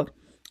above.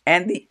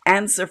 And the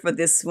answer for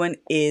this one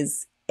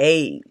is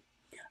A.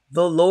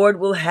 The Lord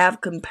will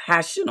have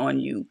compassion on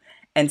you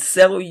and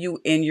settle you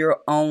in your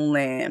own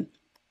land.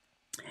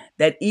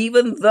 That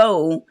even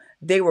though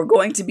they were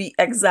going to be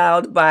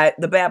exiled by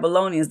the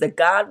Babylonians, that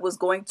God was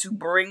going to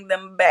bring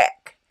them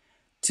back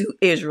to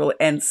Israel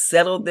and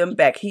settle them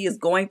back. He is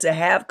going to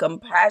have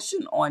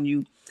compassion on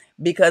you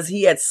because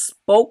he had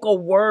spoke a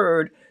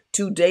word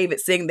to David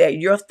saying that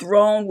your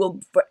throne will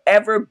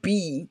forever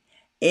be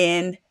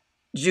in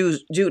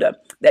Judah,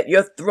 that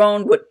your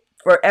throne would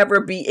forever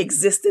be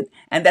existed,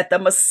 and that the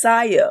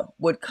Messiah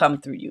would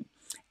come through you.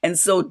 And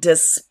so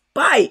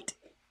despite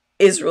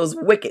Israel's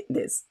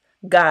wickedness,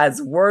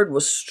 God's word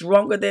was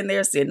stronger than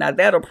their sin. Now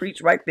that'll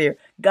preach right there.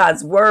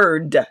 God's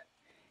word.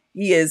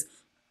 He is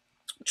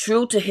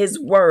true to his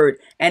word.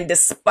 And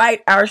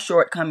despite our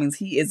shortcomings,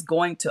 he is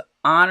going to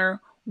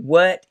honor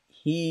what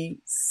he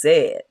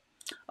said.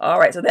 All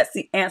right, so that's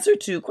the answer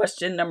to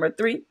question number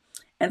 3.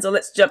 And so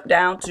let's jump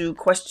down to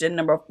question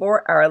number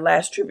 4. Our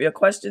last trivia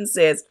question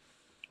says,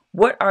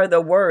 what are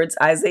the words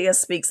Isaiah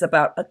speaks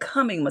about a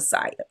coming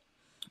Messiah?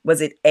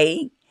 Was it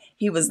A,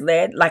 he was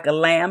led like a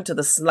lamb to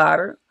the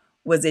slaughter?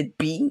 Was it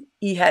B,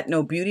 he had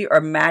no beauty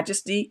or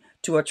majesty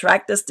to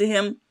attract us to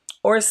him?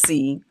 Or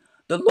C,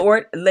 the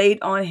Lord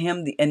laid on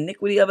him the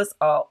iniquity of us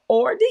all?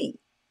 Or D,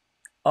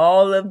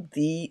 all of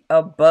the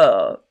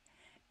above?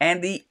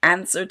 And the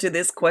answer to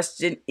this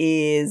question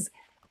is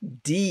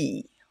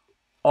D,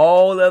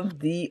 all of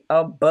the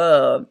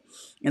above.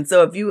 And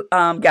so if you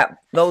got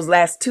those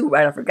last two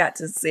right, I forgot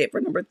to say it for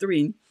number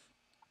 3.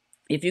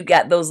 If you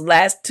got those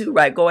last two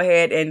right, go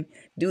ahead and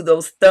do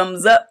those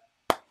thumbs up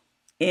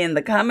in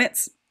the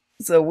comments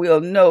so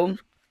we'll know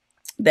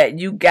that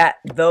you got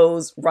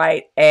those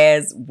right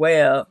as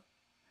well.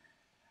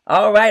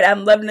 All right,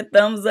 I'm loving the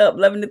thumbs up,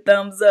 loving the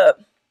thumbs up.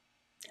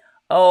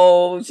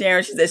 Oh,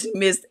 Sharon, she said she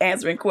missed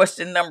answering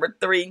question number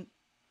 3.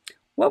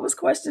 What was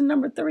question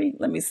number 3?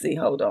 Let me see.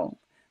 Hold on.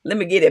 Let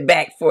me get it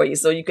back for you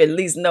so you can at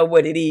least know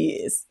what it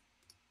is.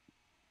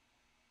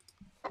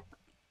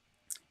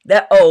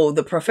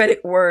 The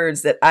prophetic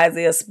words that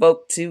Isaiah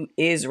spoke to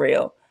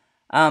Israel.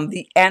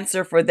 The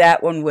answer for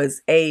that one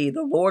was A.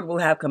 The Lord will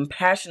have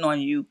compassion on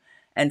you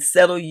and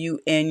settle you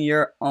in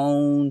your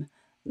own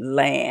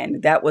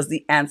land. That was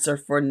the answer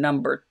for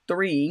number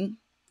 3.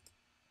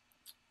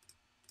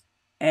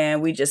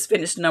 And we just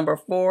finished number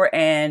 4.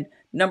 And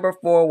number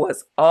 4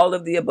 was all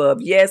of the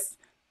above. Yes,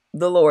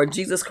 the Lord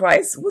Jesus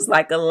Christ was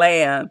like a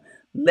lamb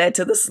led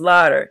to the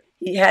slaughter.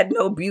 He had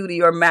no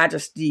beauty or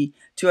majesty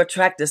to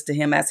attract us to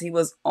him as he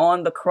was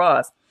on the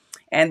cross.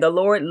 And the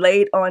Lord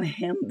laid on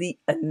him the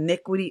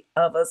iniquity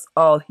of us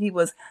all. He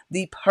was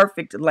the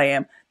perfect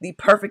lamb, the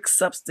perfect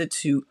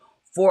substitute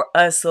for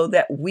us so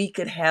that we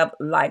could have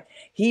life.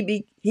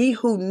 He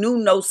who knew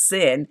no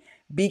sin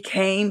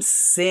became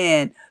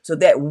sin so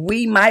that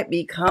we might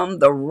become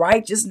the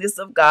righteousness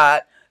of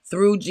God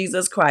through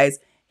Jesus Christ.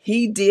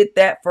 He did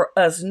that for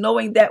us,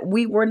 knowing that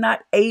we were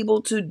not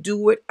able to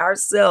do it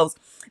ourselves.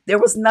 There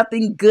was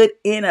nothing good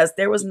in us.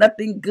 There was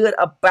nothing good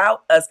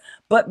about us.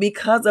 But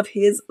because of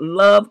his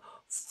love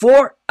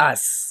for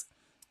us,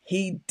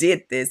 he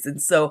did this.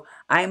 And so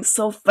I am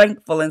so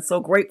thankful and so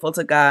grateful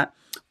to God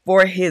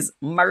for his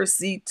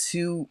mercy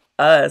to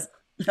us.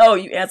 Oh,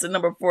 you answered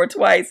number 4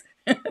 twice.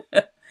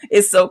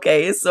 It's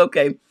okay. It's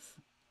okay.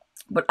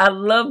 But I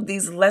love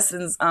these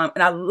lessons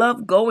and I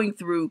love going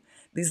through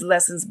these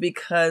lessons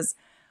because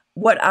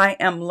what I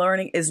am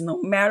learning is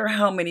no matter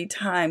how many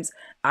times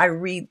I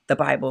read the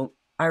Bible,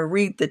 I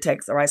read the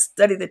text or I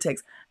study the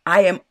text,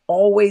 I am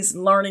always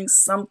learning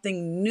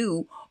something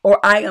new or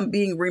I am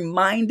being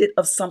reminded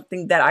of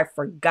something that I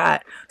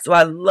forgot. So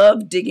I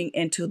love digging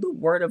into the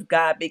Word of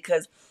God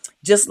because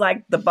just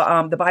like the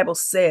Bible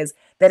says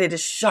that it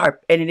is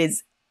sharp and it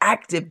is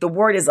active, the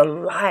Word is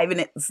alive and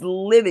it's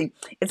living.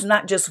 It's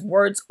not just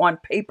words on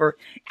paper.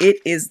 It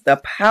is the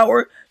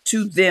power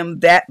to them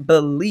that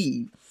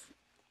believe.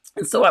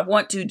 And so I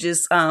want to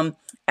just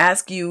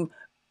ask you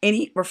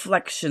any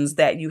reflections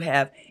that you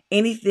have,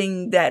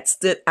 anything that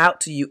stood out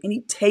to you,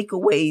 any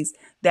takeaways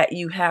that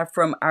you have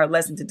from our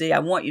lesson today. I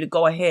want you to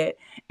go ahead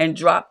and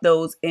drop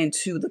those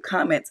into the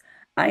comments.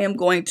 I am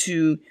going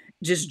to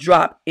just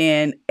drop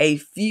in a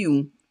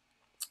few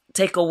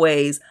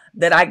takeaways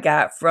that I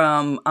got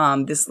from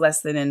this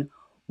lesson. And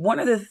one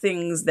of the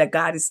things that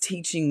God is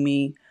teaching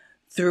me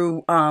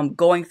through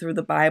going through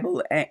the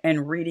Bible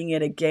and reading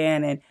it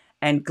again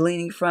and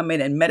gleaning from it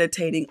and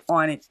meditating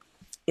on it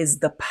is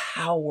the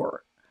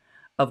power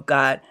of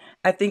God.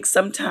 I think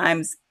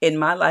sometimes in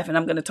my life, and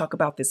I'm going to talk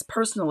about this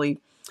personally,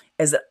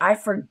 is that I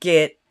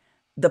forget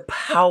the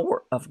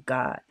power of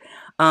God.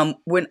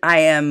 When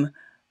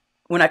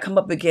I come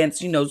up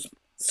against,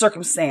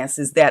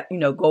 circumstances that,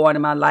 go on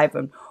in my life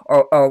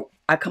or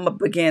I come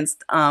up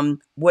against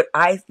what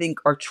I think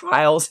are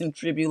trials and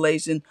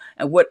tribulation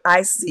and what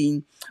I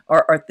see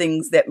are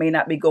things that may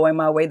not be going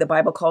my way. The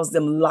Bible calls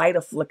them light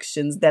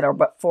afflictions that are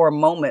but for a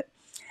moment.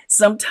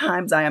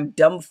 Sometimes I am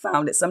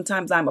dumbfounded.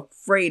 Sometimes I'm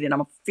afraid and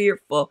I'm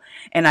fearful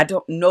and I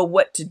don't know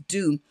what to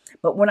do.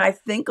 But when I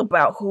think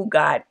about who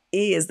God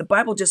is, the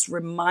Bible just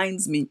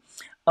reminds me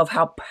of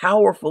how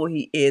powerful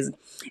he is.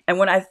 And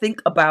when I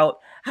think about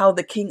how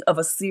the king of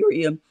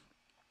Assyria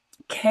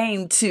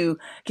came to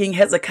King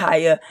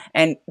Hezekiah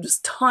and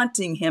just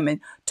taunting him and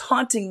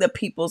taunting the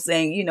people,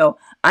 saying,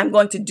 I'm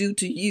going to do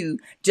to you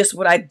just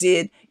what I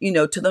did,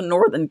 to the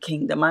northern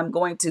kingdom. I'm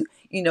going to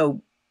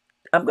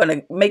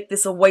make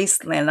this a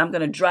wasteland. I'm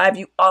going to drive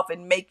you off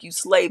and make you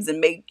slaves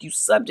and make you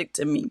subject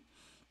to me.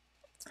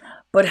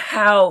 But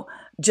how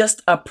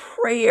just a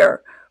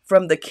prayer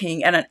from the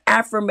king and an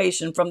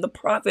affirmation from the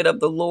prophet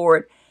of the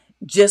Lord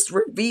just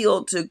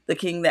revealed to the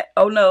king that,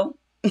 oh no,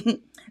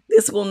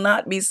 this will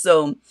not be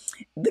so.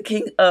 The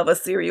king of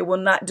Assyria will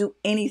not do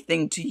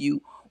anything to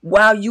you.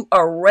 While you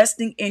are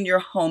resting in your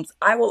homes,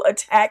 I will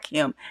attack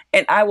him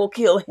and I will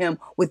kill him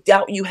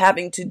without you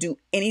having to do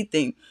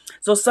anything.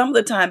 So some of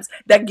the times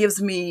that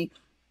gives me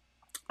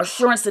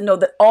assurance to know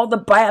that all the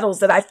battles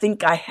that I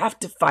think I have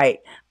to fight,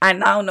 I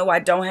now know I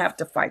don't have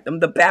to fight them.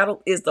 The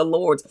battle is the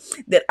Lord's,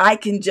 that I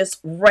can just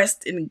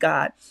rest in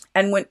God.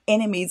 And when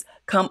enemies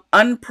come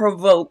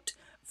unprovoked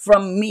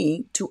from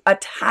me to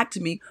attack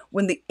me,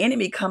 when the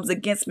enemy comes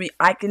against me,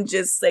 I can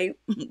just say,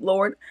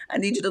 Lord, I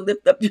need you to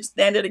lift up your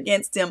standard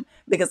against him,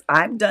 because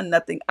I've done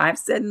nothing. I've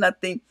said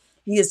nothing.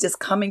 He is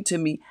just coming to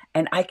me,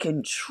 and I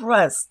can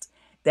trust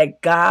that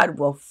God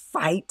will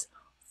fight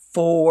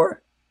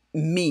for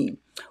me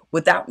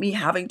without me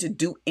having to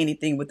do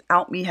anything,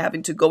 without me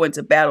having to go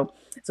into battle.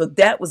 So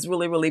that was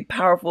really, really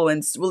powerful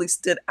and really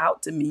stood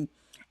out to me,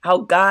 how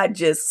God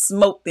just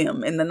smote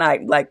them in the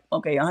night. Like,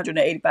 okay,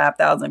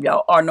 185,000 of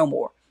y'all are no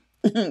more.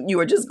 You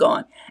are just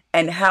gone.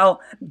 And how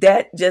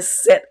that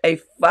just set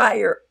a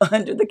fire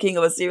under the king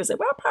of Assyria. Said,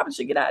 well, I probably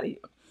should get out of here.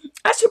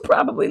 I should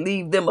probably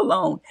leave them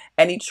alone.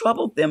 And he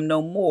troubled them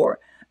no more.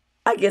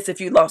 I guess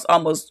if you lost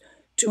almost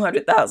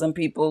 200,000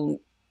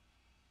 people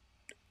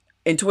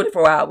in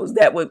 24 hours,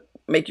 that would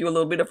make you a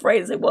little bit afraid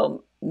and say,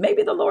 well,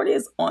 maybe the Lord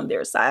is on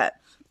their side.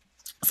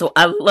 So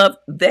I love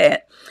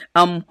that.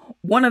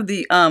 One of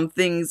the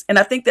things, and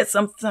I think that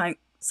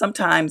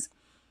sometimes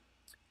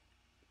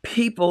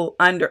people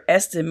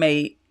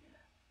underestimate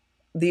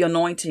the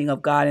anointing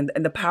of God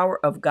and the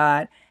power of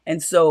God.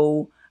 And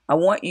so I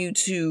want you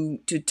to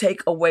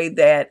take away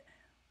that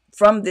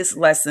from this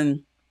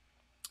lesson,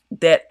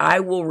 that I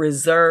will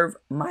reserve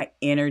my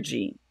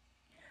energy.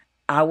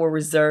 I will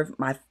reserve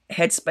my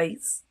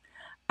headspace.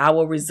 I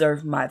will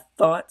reserve my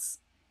thoughts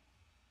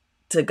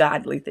to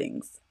godly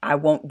things. I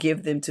won't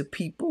give them to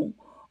people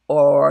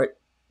or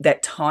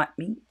that taunt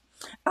me.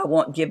 I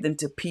won't give them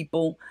to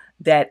people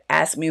that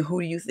ask me,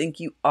 who do you think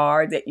you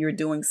are, that you're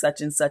doing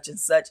such and such and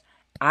such.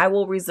 I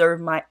will reserve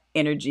my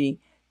energy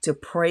to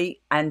pray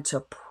and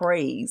to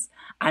praise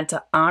and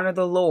to honor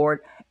the Lord,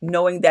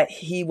 knowing that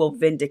he will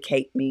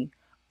vindicate me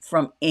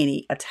from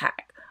any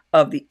attack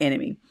of the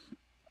enemy.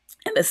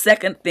 And the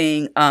second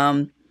thing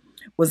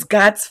was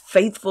God's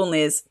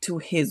faithfulness to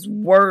his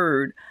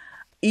word,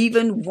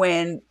 even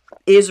when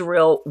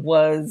Israel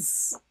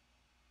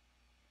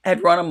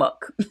had run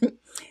amok.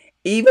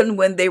 Even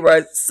when they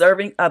were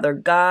serving other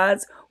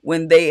gods,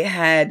 when they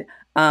had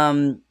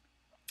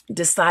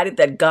decided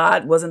that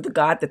God wasn't the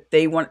God that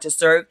they wanted to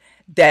serve,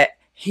 that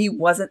he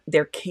wasn't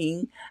their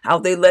king, how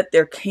they let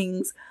their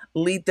kings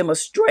lead them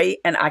astray.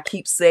 And I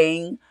keep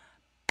saying,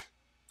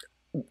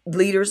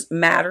 leaders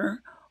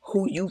matter.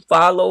 Who you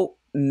follow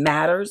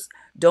matters.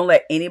 Don't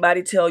let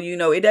anybody tell you,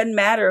 no, it doesn't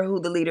matter who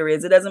the leader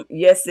is. It doesn't.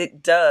 Yes,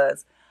 it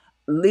does.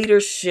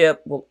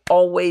 Leadership will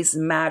always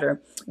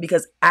matter,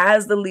 because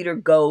as the leader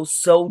goes,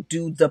 so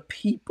do the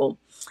people.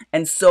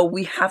 And so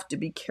we have to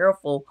be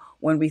careful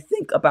when we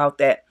think about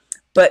that.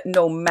 But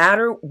no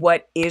matter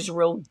what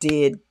Israel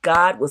did,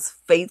 God was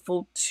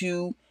faithful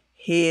to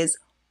his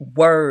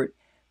word.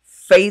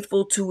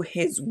 Faithful to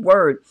his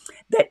word,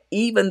 that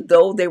even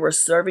though they were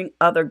serving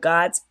other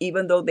gods,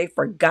 even though they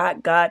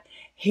forgot God,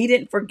 he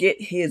didn't forget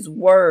his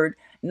word,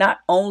 not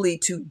only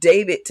to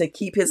David to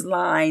keep his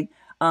line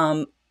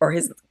or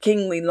his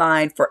kingly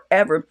line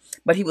forever,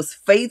 but he was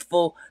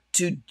faithful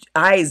to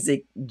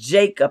Isaac,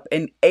 Jacob,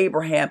 and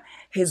Abraham.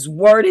 His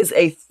word is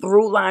a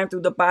through line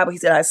through the Bible. He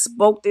said, I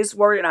spoke this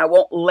word and I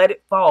won't let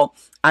it fall.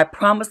 I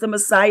promised the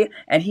Messiah,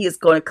 and he is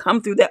going to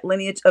come through that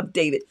lineage of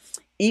David.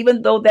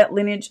 Even though that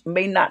lineage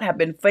may not have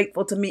been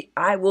faithful to me,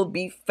 I will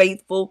be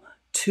faithful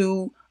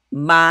to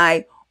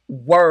my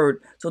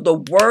word. So the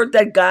word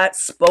that God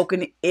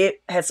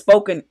has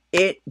spoken,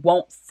 it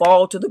won't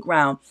fall to the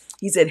ground.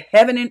 He said,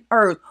 heaven and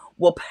earth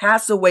will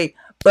pass away,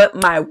 but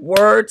my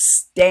word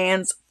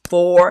stands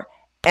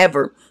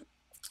forever.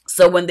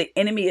 So when the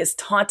enemy is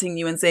taunting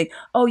you and saying,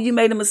 oh, you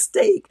made a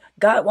mistake,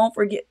 God won't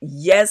forget.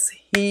 Yes,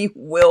 he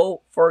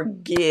will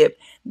forgive.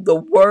 The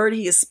word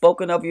he has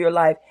spoken over your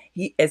life,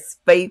 he is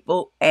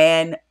faithful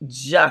and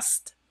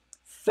just.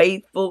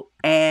 Faithful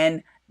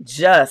and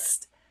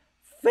just.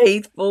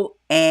 Faithful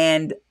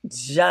and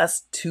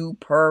just to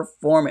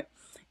perform it.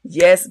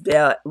 Yes,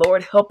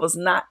 Lord, help us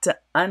not to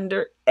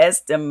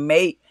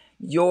underestimate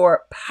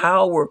your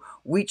power.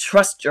 We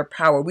trust your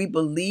power. We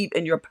believe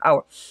in your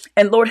power.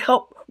 And Lord,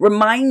 help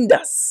remind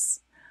us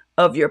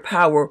of your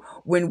power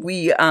when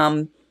we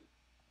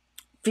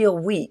feel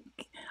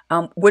weak,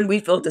 when we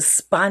feel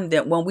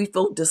despondent, when we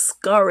feel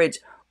discouraged.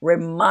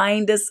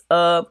 Remind us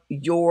of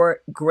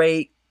your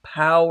great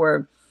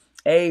power.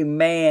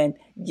 Amen.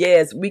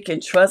 Yes, we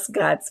can trust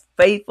God's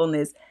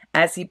faithfulness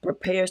as he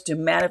prepares to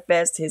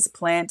manifest his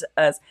plan to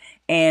us.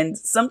 And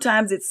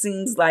sometimes it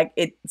seems like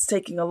it's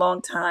taking a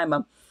long time.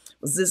 I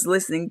was just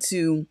listening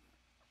to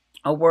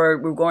a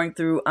word. We're going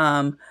through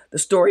the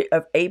story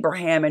of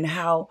Abraham and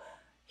how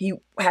he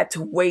had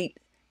to wait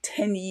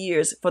 10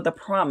 years for the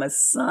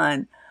promised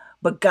son.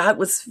 But God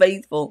was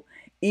faithful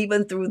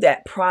even through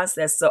that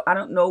process. So I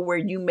don't know where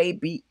you may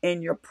be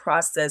in your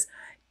process.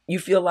 You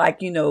feel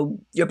like,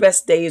 your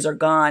best days are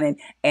gone,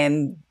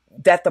 and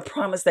that the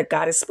promise that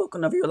God has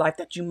spoken of your life,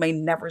 that you may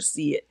never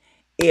see it.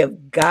 If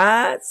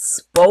God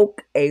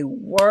spoke a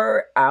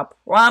word, I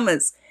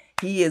promise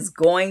he is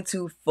going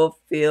to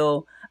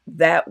fulfill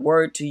that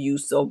word to you.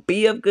 So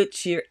be of good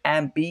cheer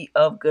and be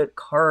of good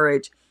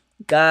courage.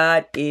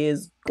 God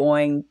is he's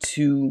going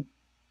to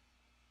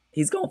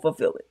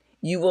fulfill it.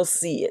 You will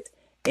see it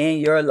in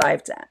your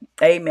lifetime.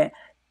 Amen.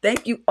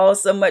 Thank you all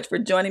so much for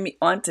joining me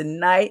on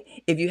tonight.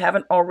 If you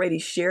haven't already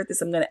shared this,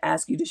 I'm going to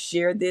ask you to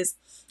share this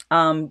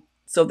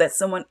so that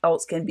someone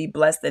else can be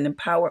blessed and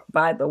empowered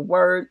by the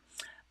word.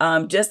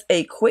 Just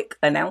a quick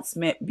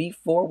announcement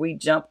before we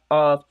jump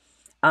off.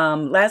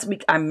 Last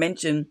week I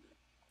mentioned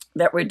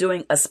that we're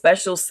doing a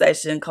special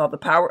session called The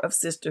Power of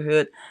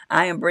Sisterhood.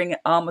 I am bringing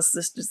all my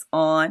sisters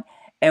on,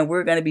 and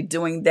we're going to be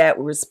doing that.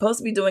 We were supposed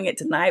to be doing it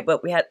tonight,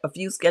 but we had a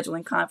few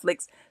scheduling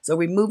conflicts, so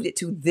we moved it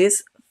to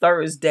this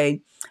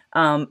Thursday.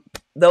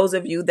 Those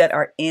of you that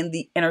are in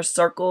the inner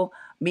circle,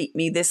 meet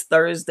me this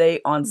Thursday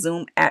on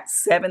Zoom at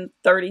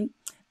 7:30.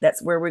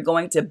 That's where we're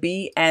going to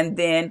be. And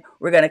then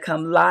we're going to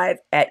come live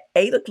at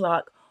 8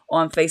 o'clock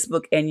on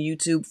Facebook and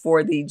YouTube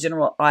for the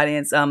general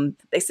audience.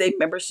 They say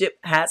membership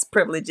has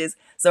privileges.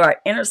 So our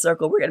inner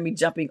circle, we're going to be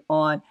jumping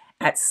on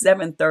at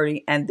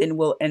 7:30, and then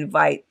we'll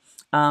invite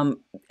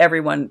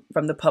everyone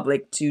from the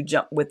public to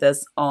jump with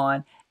us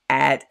on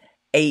at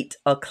 8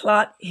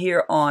 o'clock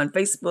here on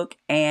Facebook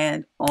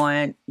and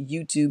on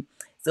YouTube.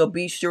 So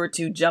be sure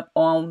to jump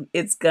on.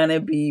 It's going to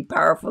be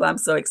powerful. I'm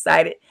so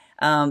excited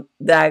that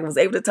I was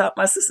able to talk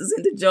my sisters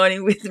into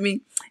joining with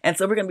me. And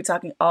so we're going to be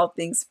talking all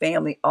things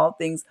family, all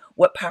things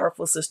what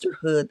powerful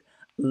sisterhood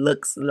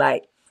looks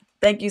like.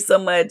 Thank you so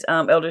much,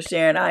 Elder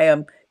Sharon. I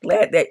am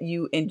glad that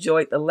you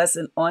enjoyed the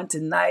lesson on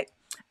tonight.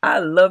 I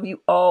love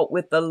you all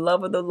with the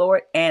love of the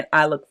Lord, and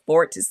I look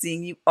forward to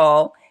seeing you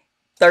all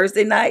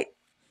Thursday night.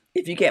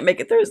 If you can't make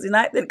it Thursday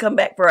night, then come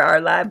back for our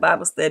live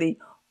Bible study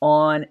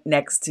on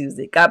next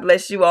Tuesday. God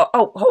bless you all.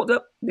 Oh, hold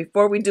up.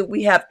 Before we do,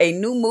 we have a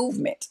new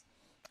movement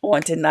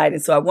on tonight.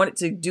 And so I wanted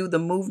to do the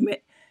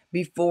movement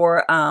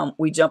before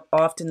we jump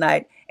off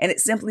tonight. And it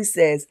simply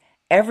says,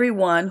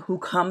 everyone who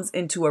comes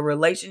into a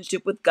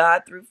relationship with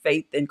God through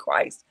faith in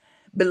Christ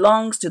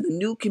belongs to the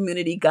new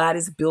community God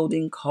is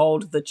building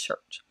called the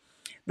church.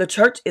 The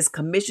church is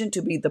commissioned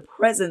to be the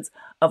presence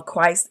of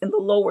Christ in the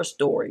lower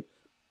story,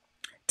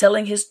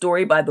 telling his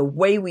story by the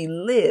way we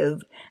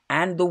live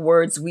and the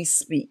words we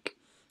speak.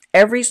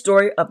 Every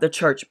story of the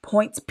church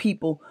points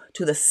people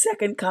to the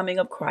second coming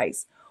of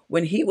Christ,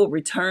 when he will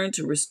return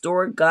to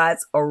restore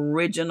God's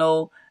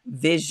original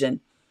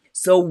vision.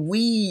 So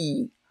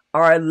we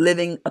are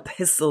living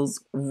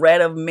epistles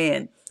read of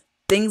men.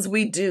 Things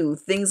we do,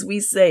 things we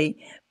say,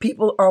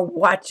 people are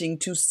watching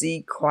to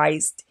see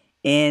Christ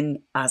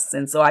in us.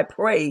 And so I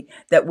pray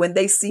that when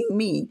they see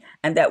me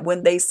and that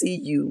when they see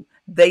you,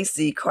 they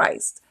see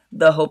Christ,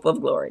 the hope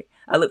of glory.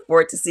 I look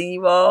forward to seeing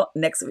you all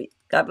next week.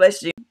 God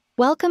bless you.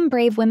 Welcome,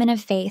 brave women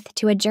of faith,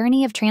 to a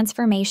journey of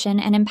transformation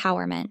and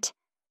empowerment.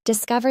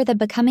 Discover the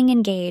Becoming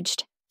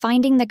Engaged,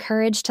 Finding the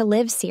Courage to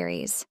Live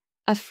series,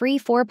 a free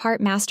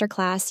 4-part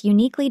masterclass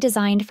uniquely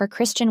designed for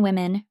Christian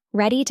women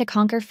ready to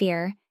conquer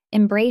fear,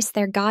 embrace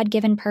their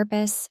God-given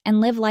purpose, and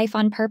live life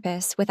on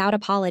purpose without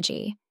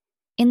apology.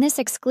 In this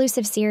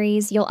exclusive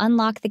series, you'll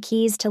unlock the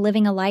keys to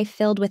living a life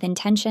filled with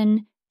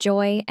intention,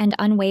 joy, and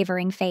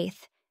unwavering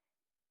faith.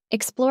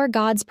 Explore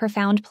God's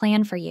profound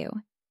plan for you.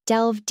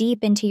 Delve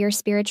deep into your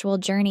spiritual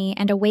journey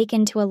and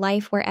awaken to a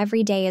life where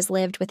every day is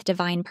lived with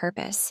divine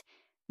purpose.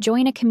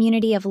 Join a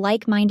community of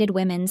like-minded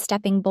women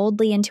stepping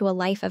boldly into a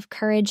life of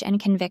courage and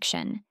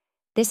conviction.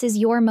 This is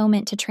your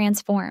moment to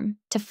transform,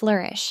 to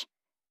flourish,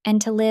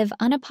 and to live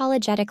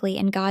unapologetically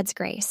in God's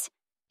grace.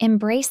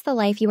 Embrace the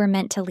life you were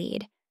meant to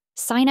lead.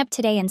 Sign up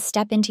today and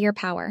step into your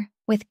power,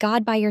 with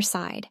God by your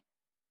side.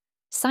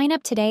 Sign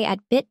up today at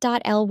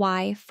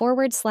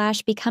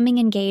bit.ly/Becoming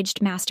Engaged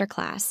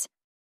Masterclass.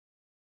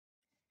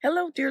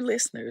 Hello, dear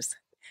listeners.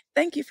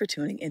 Thank you for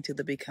tuning into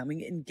the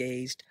Becoming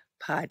Engaged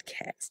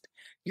podcast.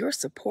 Your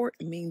support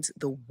means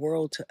the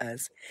world to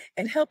us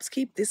and helps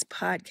keep this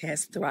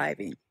podcast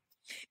thriving.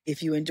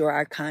 If you enjoy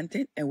our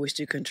content and wish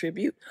to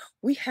contribute,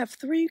 we have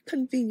 3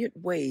 convenient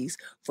ways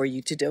for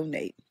you to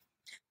donate.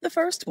 The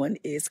first one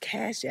is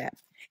Cashapp.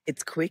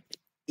 It's quick,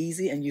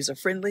 easy and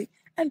user-friendly,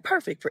 and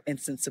perfect for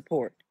instant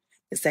support.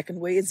 The second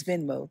way is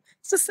Venmo.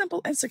 It's a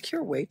simple and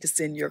secure way to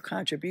send your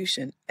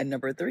contribution. And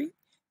number 3,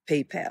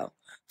 PayPal,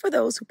 for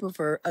those who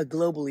prefer a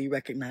globally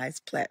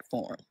recognized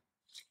platform.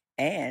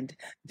 And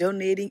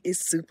donating is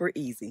super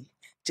easy.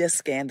 Just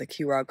scan the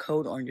QR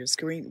code on your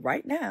screen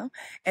right now,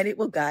 and it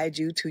will guide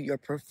you to your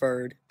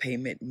preferred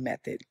payment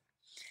method.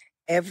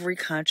 Every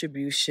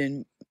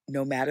contribution,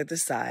 no matter the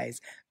size,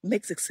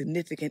 makes a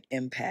significant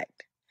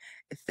impact.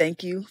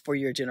 Thank you for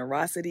your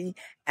generosity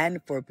and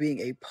for being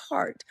a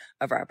part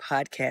of our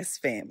podcast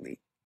family.